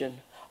persecution,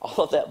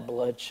 all of that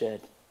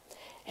bloodshed,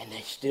 and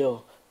they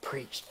still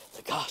preached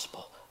the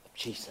gospel of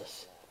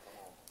Jesus.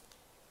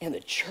 And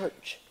the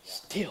church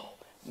still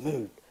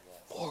moved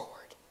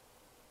forward.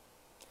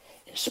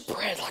 It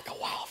spread like a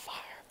wildfire.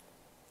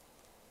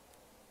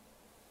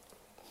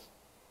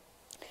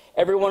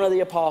 Every one of the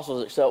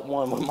apostles except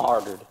one were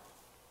martyred.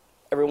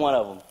 Every one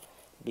of them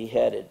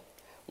beheaded.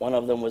 One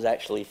of them was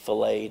actually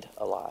filleted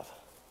alive,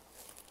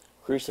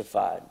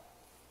 crucified,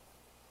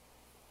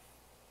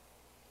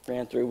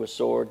 ran through with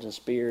swords and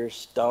spears,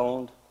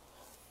 stoned,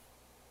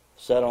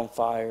 set on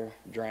fire,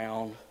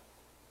 drowned.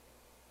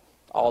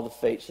 All the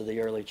fates of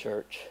the early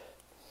church.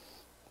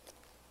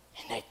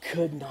 And they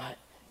could not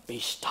be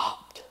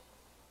stopped.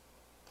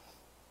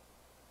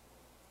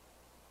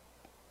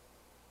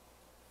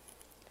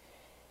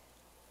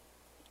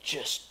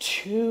 Just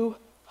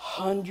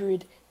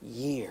 200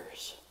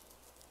 years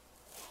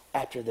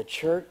after the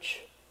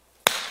church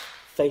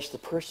faced the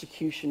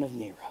persecution of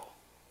Nero.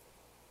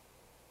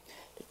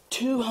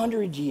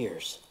 200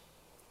 years.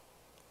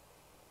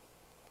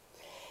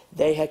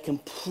 They had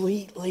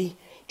completely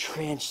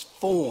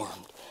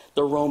transformed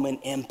the Roman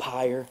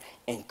Empire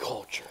and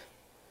culture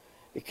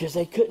because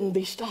they couldn't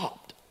be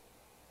stopped.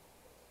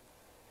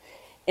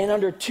 In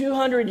under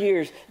 200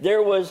 years,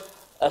 there was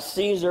a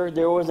Caesar,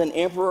 there was an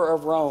emperor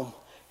of Rome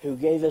who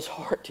gave his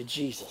heart to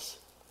Jesus.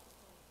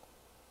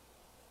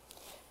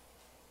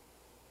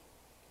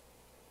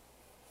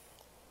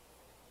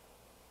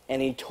 And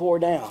he tore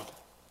down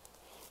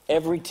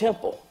every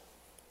temple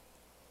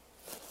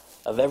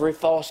of every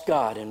false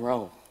god in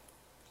Rome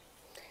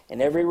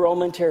and every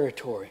Roman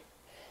territory.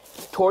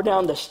 Tore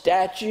down the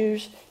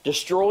statues,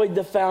 destroyed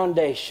the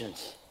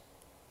foundations,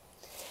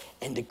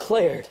 and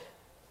declared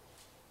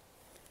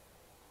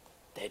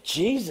that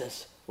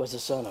Jesus was the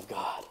Son of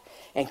God.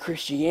 And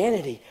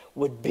Christianity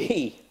would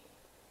be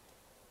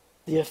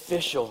the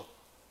official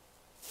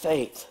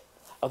faith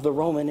of the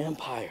Roman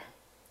Empire.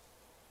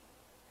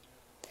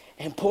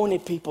 And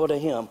pointed people to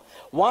him.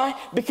 Why?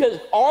 Because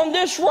on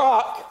this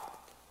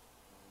rock,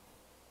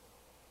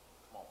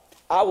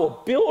 I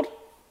will build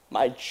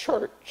my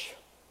church.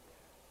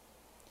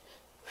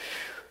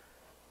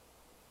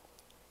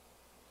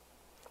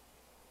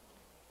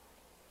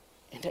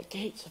 And the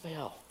gates of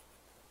hell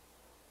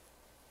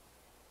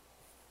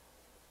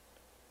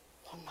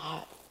will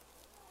not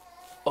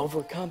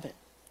overcome it.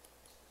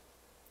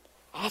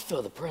 I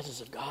feel the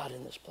presence of God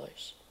in this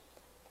place.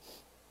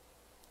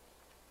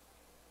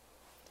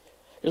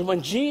 Because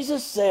when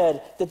Jesus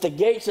said that the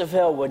gates of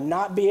hell would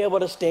not be able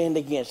to stand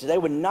against it, they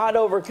would not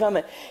overcome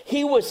it,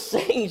 he was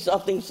saying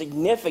something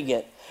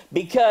significant.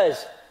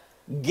 Because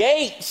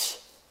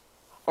gates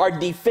are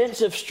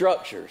defensive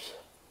structures.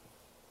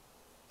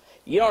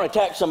 You don't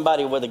attack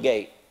somebody with a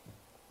gate.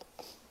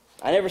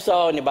 I never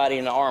saw anybody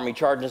in the army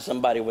charging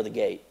somebody with a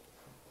gate.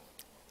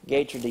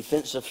 Gates are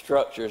defensive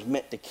structures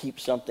meant to keep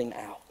something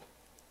out.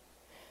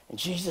 And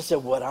Jesus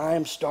said, what I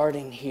am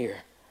starting here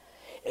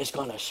is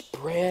going to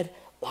spread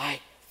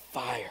like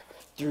fire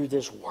through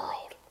this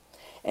world.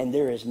 And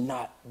there is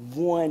not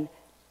one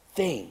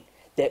thing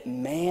that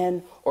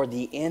man or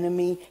the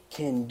enemy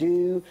can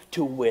do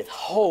to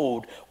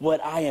withhold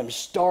what I am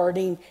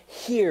starting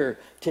here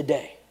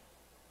today.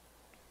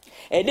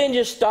 And it didn't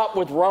just stop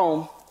with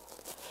Rome.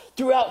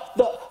 Throughout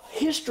the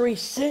history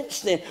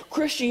since then,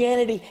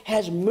 Christianity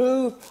has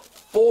moved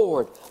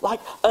forward like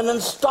an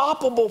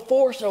unstoppable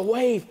force, a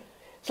wave.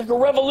 It's like a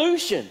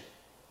revolution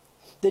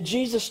that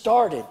Jesus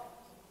started,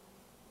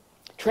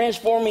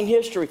 transforming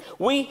history.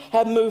 We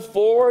have moved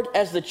forward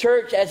as the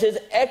church, as his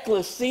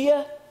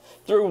ecclesia,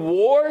 through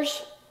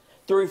wars,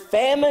 through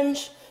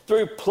famines,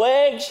 through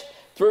plagues,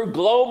 through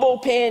global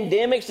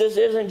pandemics. This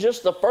isn't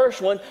just the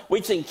first one.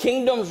 We've seen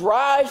kingdoms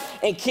rise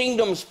and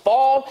kingdoms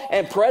fall,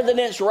 and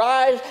presidents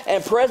rise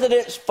and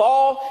presidents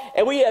fall.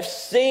 And we have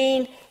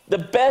seen the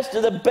best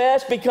of the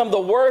best become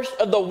the worst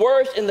of the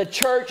worst, and the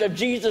church of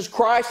Jesus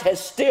Christ has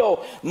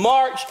still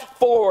marched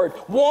forward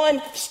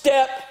one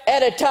step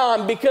at a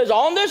time. Because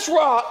on this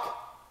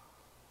rock,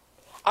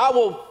 I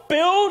will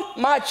build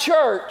my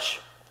church,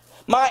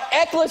 my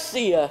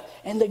ecclesia,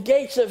 and the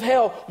gates of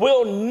hell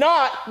will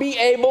not be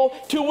able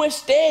to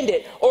withstand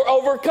it or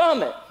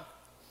overcome it.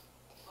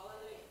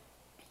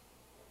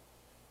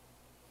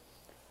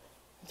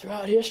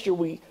 Throughout history,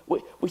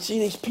 we see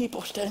these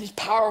people, these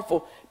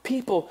powerful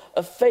people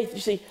of faith.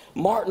 You see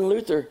Martin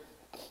Luther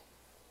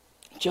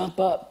jump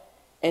up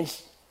and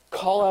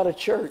call out a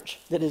church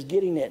that is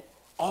getting it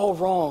all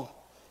wrong.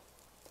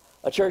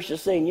 A church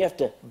that's saying you have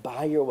to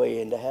buy your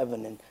way into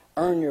heaven and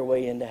earn your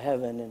way into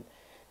heaven and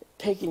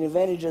taking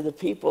advantage of the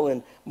people.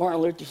 And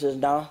Martin Luther says,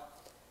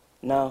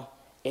 no,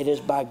 it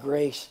is by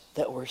grace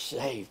that we're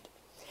saved.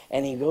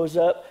 And he goes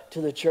up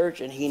to the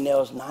church and he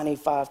nails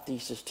 95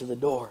 theses to the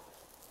door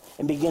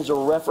and begins a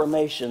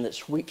reformation that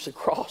sweeps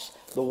across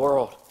the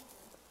world.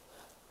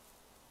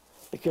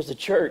 Because the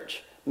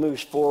church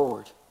moves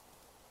forward.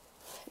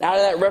 And out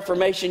of that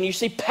reformation, you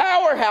see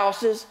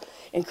powerhouses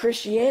in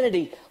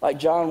Christianity like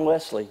John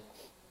Wesley.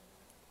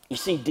 You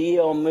see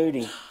D.L.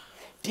 Moody.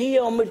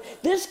 D.L. Moody,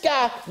 this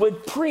guy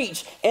would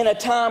preach in a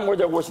time where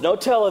there was no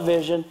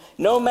television,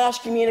 no mass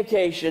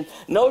communication,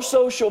 no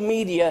social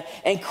media,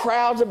 and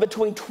crowds of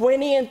between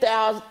 20 and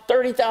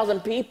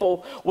 30,000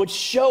 people would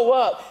show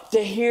up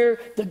to hear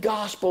the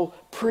gospel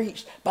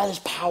preached by this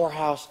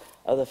powerhouse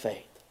of the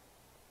faith.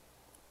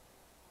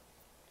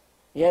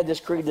 He had this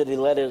creed that he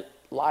led his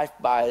life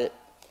by. It.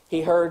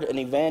 He heard an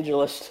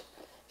evangelist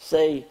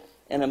say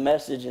in a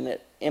message, and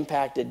it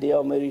impacted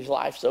D.L. Moody's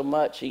life so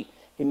much, he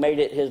made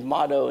it his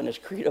motto and his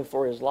credo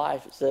for his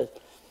life. It says,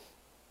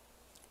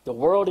 "The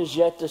world is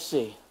yet to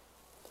see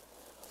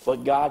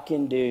what God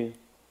can do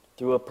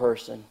through a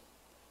person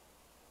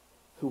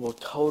who will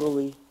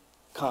totally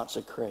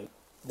consecrate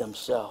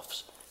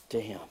themselves to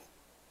him."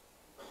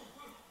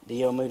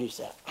 D.L. Moody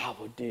said, "I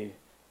will do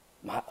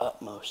my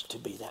utmost to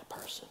be that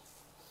person."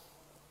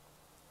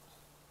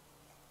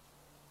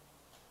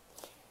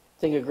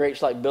 Think of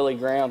greats like Billy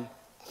Graham,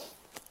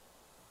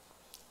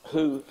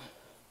 who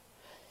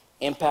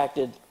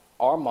impacted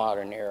our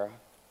modern era.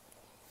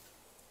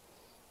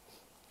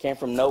 Came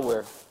from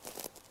nowhere,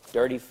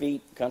 dirty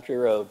feet, country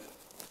road.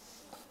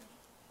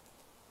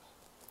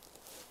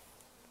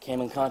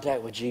 Came in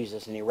contact with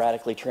Jesus, and he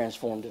radically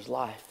transformed his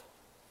life.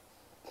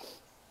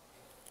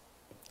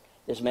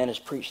 This man has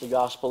preached the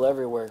gospel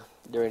everywhere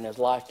during his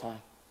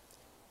lifetime.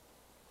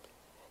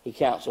 He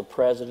counseled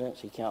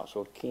presidents, he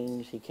counseled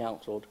kings, he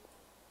counseled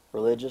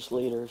religious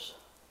leaders.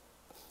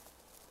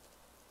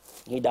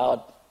 He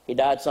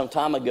died some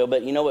time ago,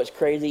 but you know what's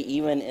crazy?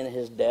 Even in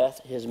his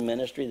death, his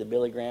ministry, the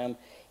Billy Graham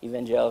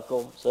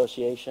Evangelical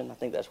Association, I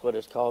think that's what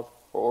it's called,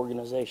 or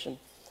organization,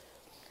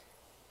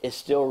 is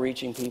still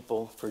reaching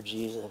people for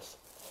Jesus.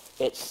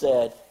 It's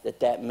said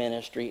that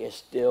ministry is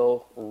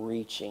still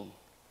reaching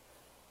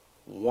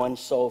one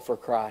soul for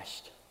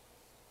Christ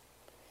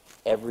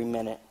every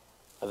minute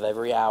of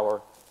every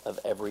hour of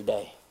every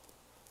day.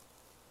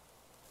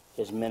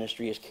 His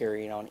ministry is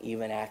carrying on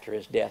even after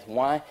his death.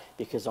 Why?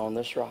 Because on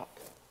this rock,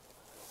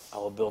 I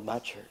will build my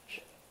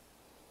church.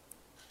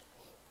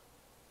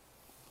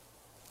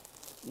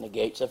 And the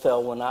gates of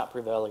hell will not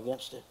prevail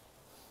against it.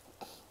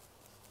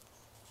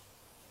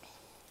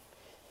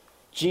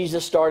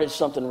 Jesus started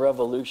something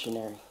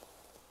revolutionary.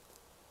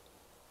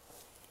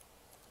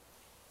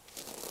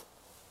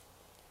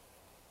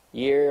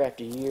 Year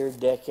after year,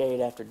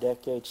 decade after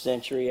decade,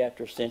 century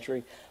after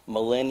century,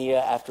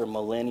 millennia after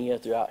millennia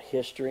throughout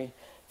history.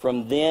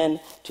 From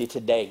then to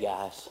today,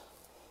 guys,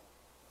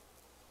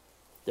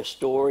 the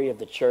story of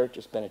the church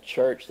has been a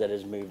church that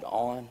has moved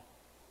on,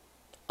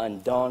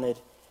 undaunted,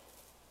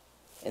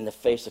 in the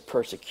face of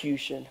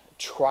persecution,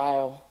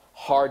 trial,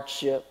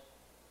 hardship,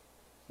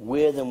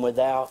 with and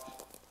without.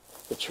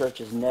 The church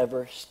has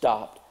never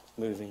stopped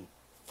moving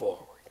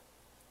forward.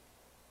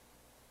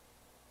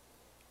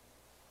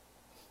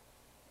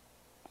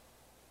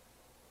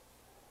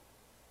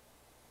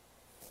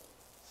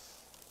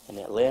 And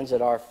it lands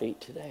at our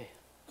feet today.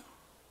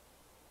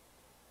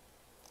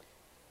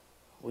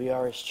 We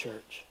are his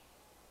church.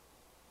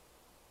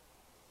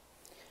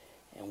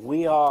 And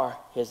we are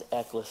his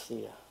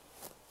ecclesia.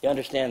 You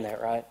understand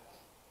that, right?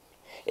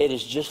 It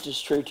is just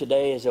as true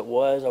today as it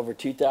was over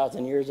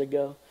 2,000 years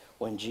ago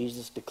when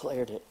Jesus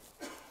declared it.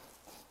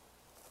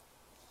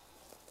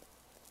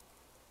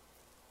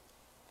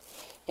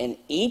 And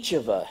each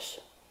of us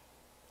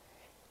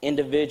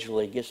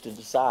individually gets to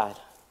decide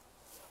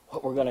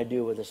what we're going to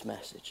do with this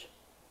message.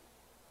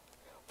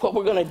 What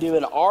we're going to do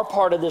in our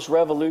part of this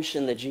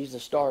revolution that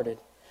Jesus started,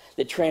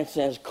 that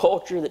transcends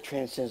culture, that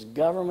transcends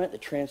government,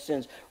 that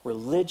transcends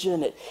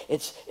religion.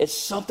 It's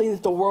something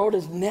that the world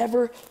has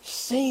never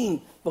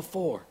seen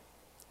before.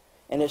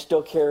 And it's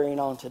still carrying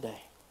on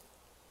today.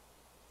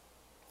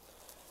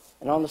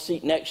 And on the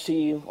seat next to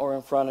you or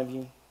in front of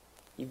you,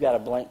 you've got a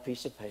blank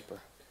piece of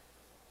paper.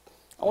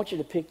 I want you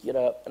to pick it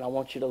up and I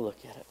want you to look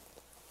at it.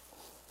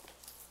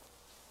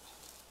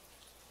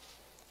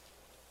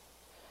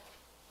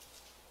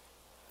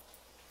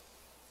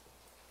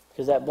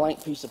 Because that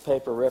blank piece of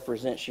paper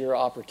represents your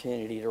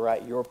opportunity to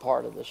write your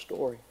part of the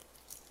story.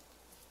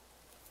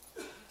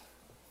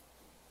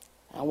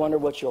 I wonder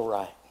what you'll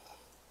write.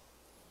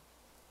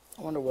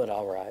 I wonder what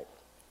I'll write.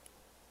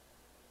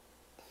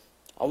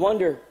 I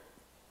wonder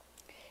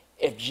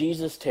if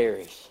Jesus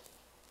tarries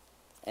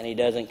and he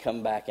doesn't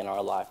come back in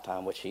our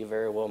lifetime, which he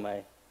very well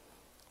may.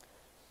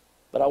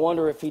 But I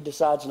wonder if he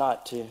decides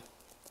not to,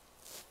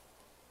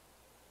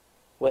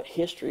 what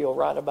history will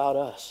write about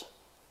us.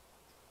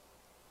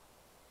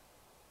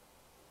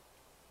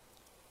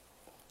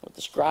 What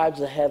the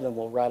scribes of heaven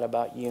will write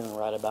about you and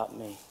write about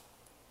me.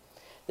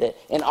 That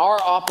in our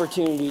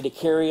opportunity to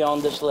carry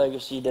on this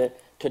legacy,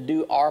 to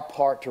do our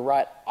part, to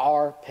write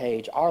our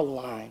page, our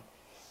line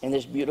in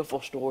this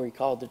beautiful story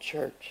called the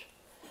church.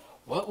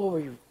 What will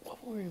we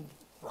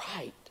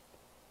write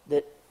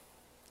that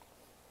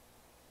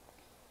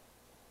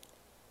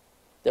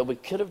we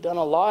could have done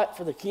a lot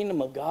for the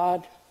kingdom of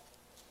God,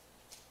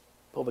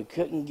 but we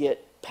couldn't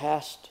get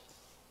past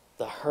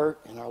the hurt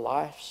in our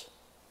lives?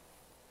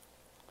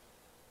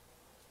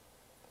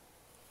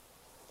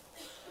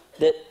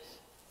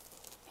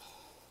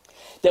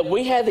 That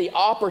we had the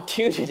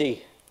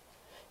opportunity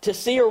to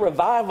see a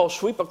revival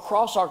sweep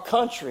across our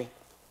country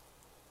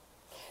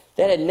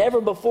that had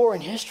never before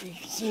in history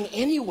been seen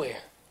anywhere.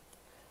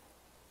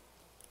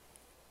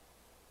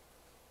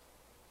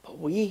 But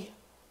we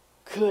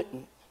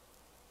couldn't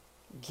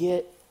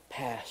get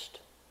past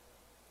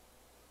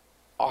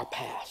our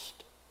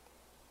past.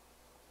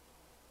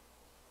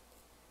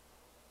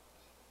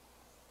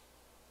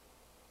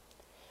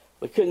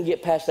 We couldn't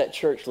get past that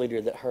church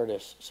leader that hurt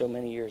us so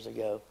many years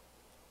ago.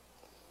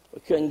 We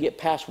couldn't get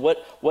past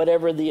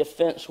whatever the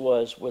offense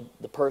was with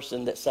the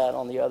person that sat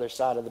on the other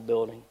side of the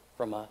building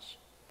from us.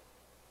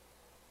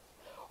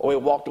 Or we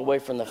walked away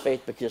from the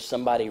faith because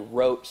somebody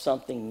wrote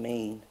something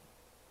mean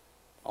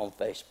on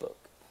Facebook.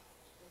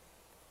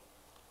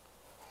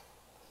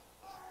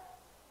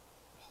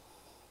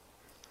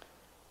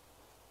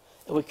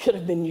 And we could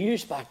have been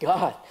used by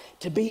God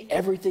to be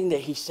everything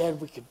that He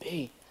said we could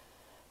be.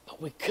 But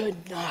we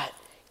could not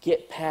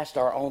get past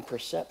our own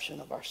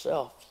perception of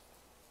ourselves.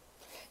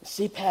 And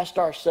see past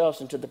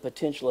ourselves into the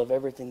potential of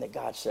everything that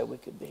God said we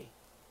could be.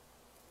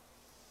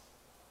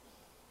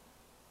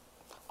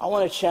 I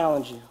want to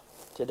challenge you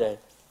today.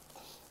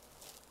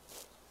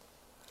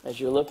 As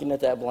you're looking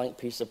at that blank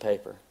piece of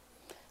paper,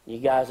 you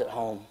guys at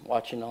home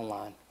watching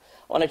online,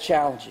 I want to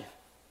challenge you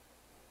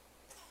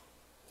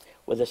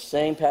with the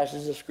same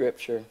passage of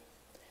Scripture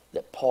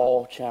that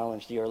Paul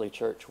challenged the early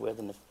church with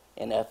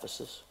in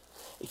Ephesus.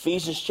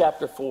 Ephesians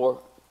chapter 4,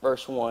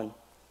 verse 1,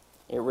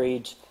 it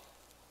reads,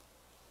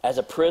 "As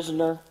a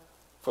prisoner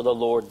for the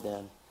Lord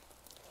then,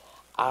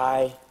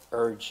 I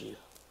urge you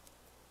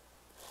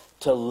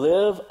to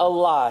live a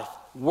life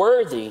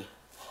worthy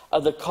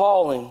of the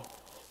calling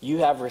you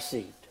have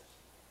received."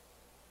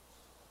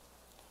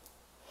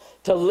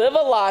 To live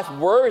a life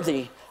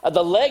worthy of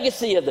the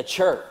legacy of the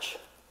church.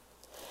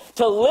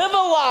 To live a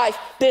life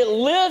that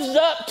lives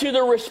up to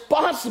the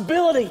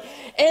responsibility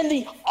and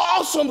the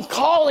awesome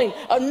calling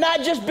of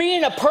not just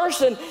being a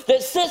person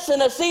that sits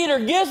in a seat or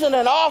gives in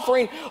an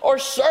offering or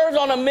serves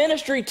on a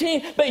ministry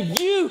team, but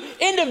you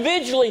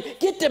individually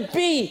get to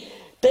be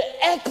the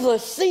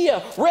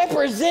ecclesia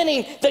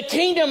representing the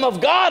kingdom of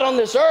God on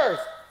this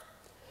earth.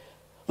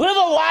 Live a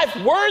life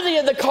worthy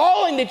of the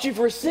calling that you've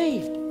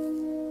received.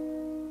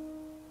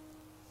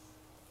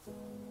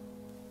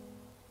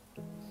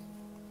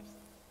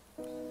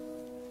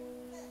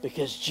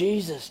 Because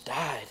Jesus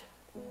died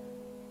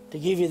to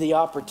give you the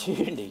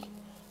opportunity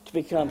to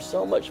become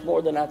so much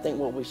more than I think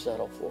what we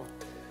settle for.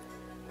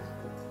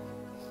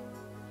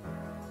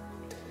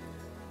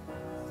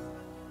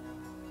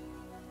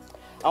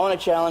 I want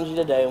to challenge you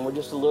today, and we're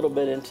just a little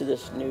bit into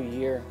this new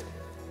year,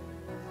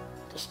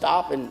 to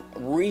stop and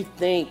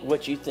rethink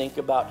what you think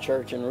about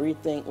church and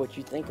rethink what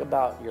you think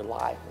about your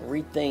life.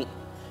 Rethink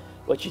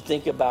what you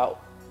think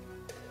about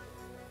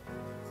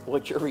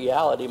what your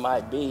reality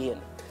might be.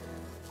 And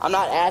I'm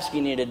not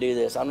asking you to do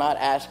this. I'm not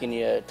asking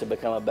you to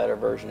become a better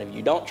version of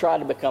you. Don't try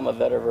to become a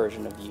better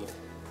version of you.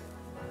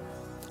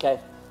 Okay?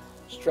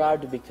 Strive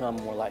to become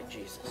more like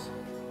Jesus.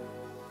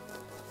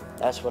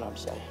 That's what I'm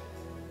saying.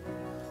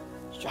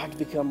 Strive to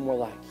become more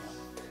like Him.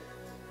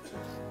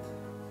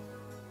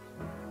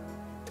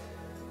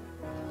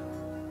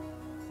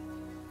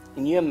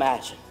 Can you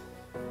imagine?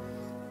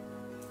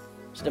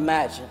 Just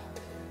imagine.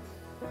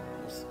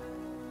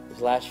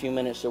 These last few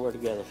minutes that we're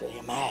together today.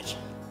 Imagine.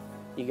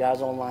 You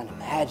guys online,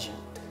 imagine.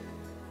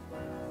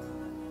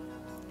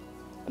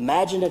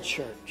 Imagine a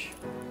church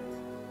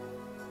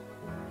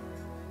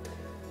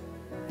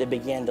that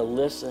began to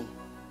listen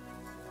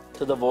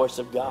to the voice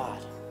of God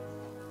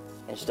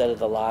instead of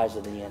the lies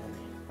of the enemy.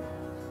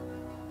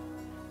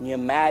 Can you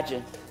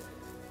imagine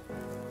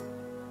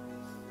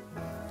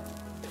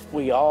if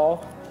we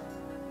all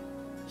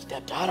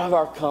stepped out of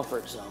our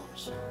comfort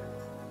zones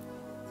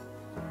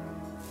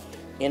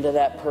into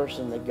that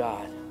person that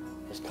God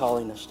is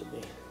calling us to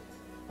be?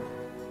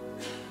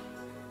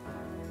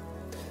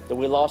 That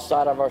we lost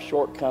sight of our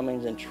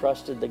shortcomings and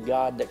trusted the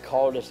God that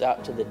called us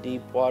out to the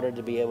deep water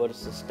to be able to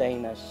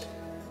sustain us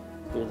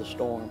through the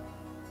storm.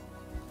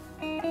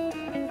 Can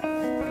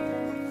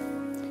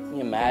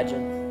you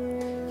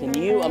imagine? Can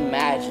you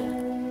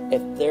imagine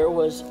if there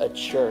was a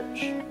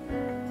church?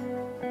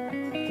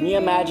 Can you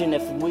imagine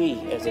if we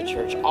as a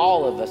church,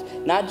 all of us,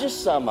 not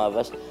just some of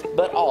us,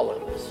 but all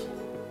of us,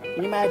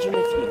 can you imagine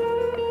if you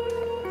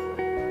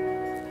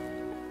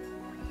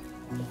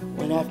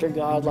went after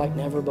God like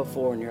never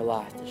before in your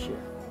life this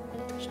year,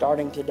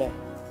 starting today,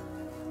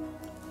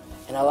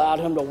 and allowed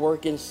Him to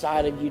work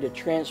inside of you to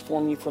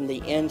transform you from the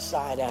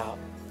inside out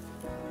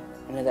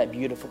into that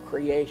beautiful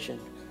creation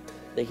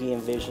that He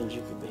envisioned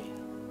you could be?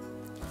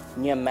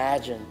 Can you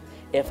imagine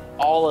if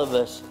all of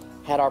us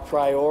had our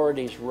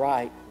priorities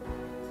right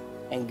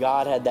and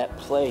God had that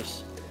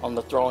place on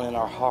the throne in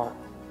our heart,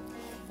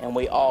 and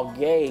we all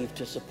gave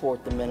to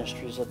support the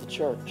ministries of the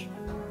church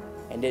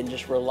and didn't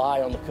just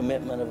rely on the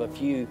commitment of a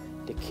few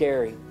to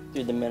carry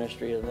through the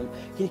ministry of them?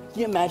 Can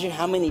you imagine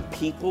how many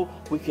people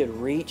we could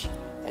reach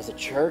as a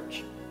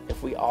church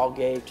if we all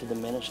gave to the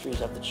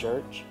ministries of the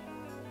church?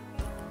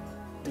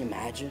 Can you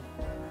imagine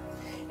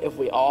if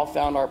we all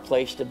found our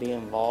place to be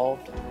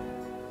involved,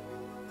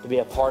 to be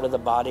a part of the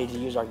body, to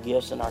use our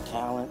gifts and our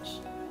talents?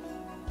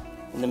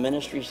 And the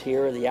ministries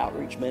here are the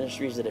outreach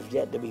ministries that have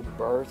yet to be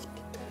birthed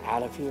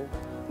out of here.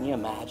 Can you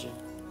imagine?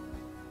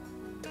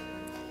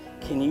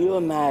 Can you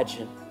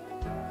imagine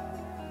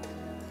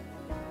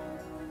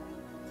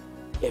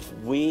if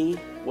we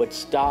would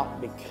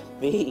stop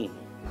being.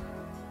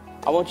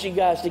 I want you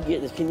guys to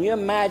get this. Can you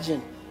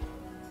imagine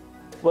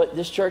what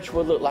this church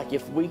would look like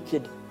if we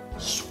could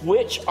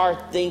switch our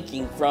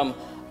thinking from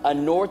a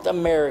North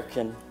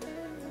American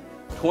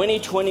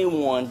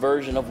 2021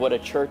 version of what a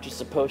church is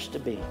supposed to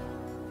be,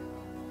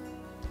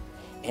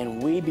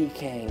 and we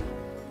became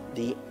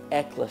the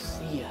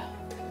ecclesia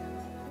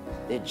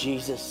that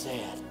Jesus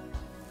said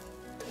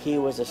he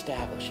was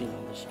establishing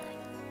on this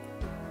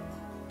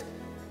earth.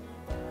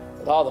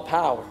 With all the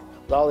power,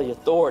 with all the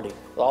authority,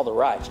 with all the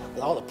rights,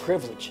 with all the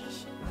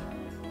privileges.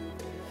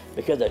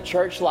 Because a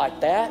church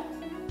like that,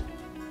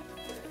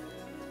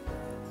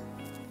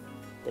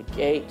 the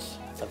gates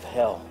of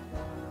hell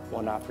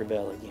will not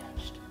prevail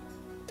against.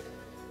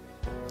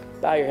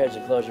 Bow your heads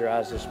and close your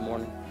eyes this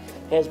morning.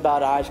 Heads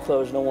bowed, eyes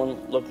closed, no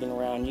one looking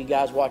around. You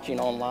guys watching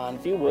online,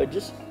 if you would,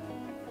 just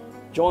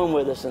join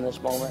with us in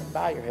this moment.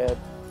 Bow your head,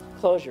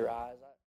 close your eyes.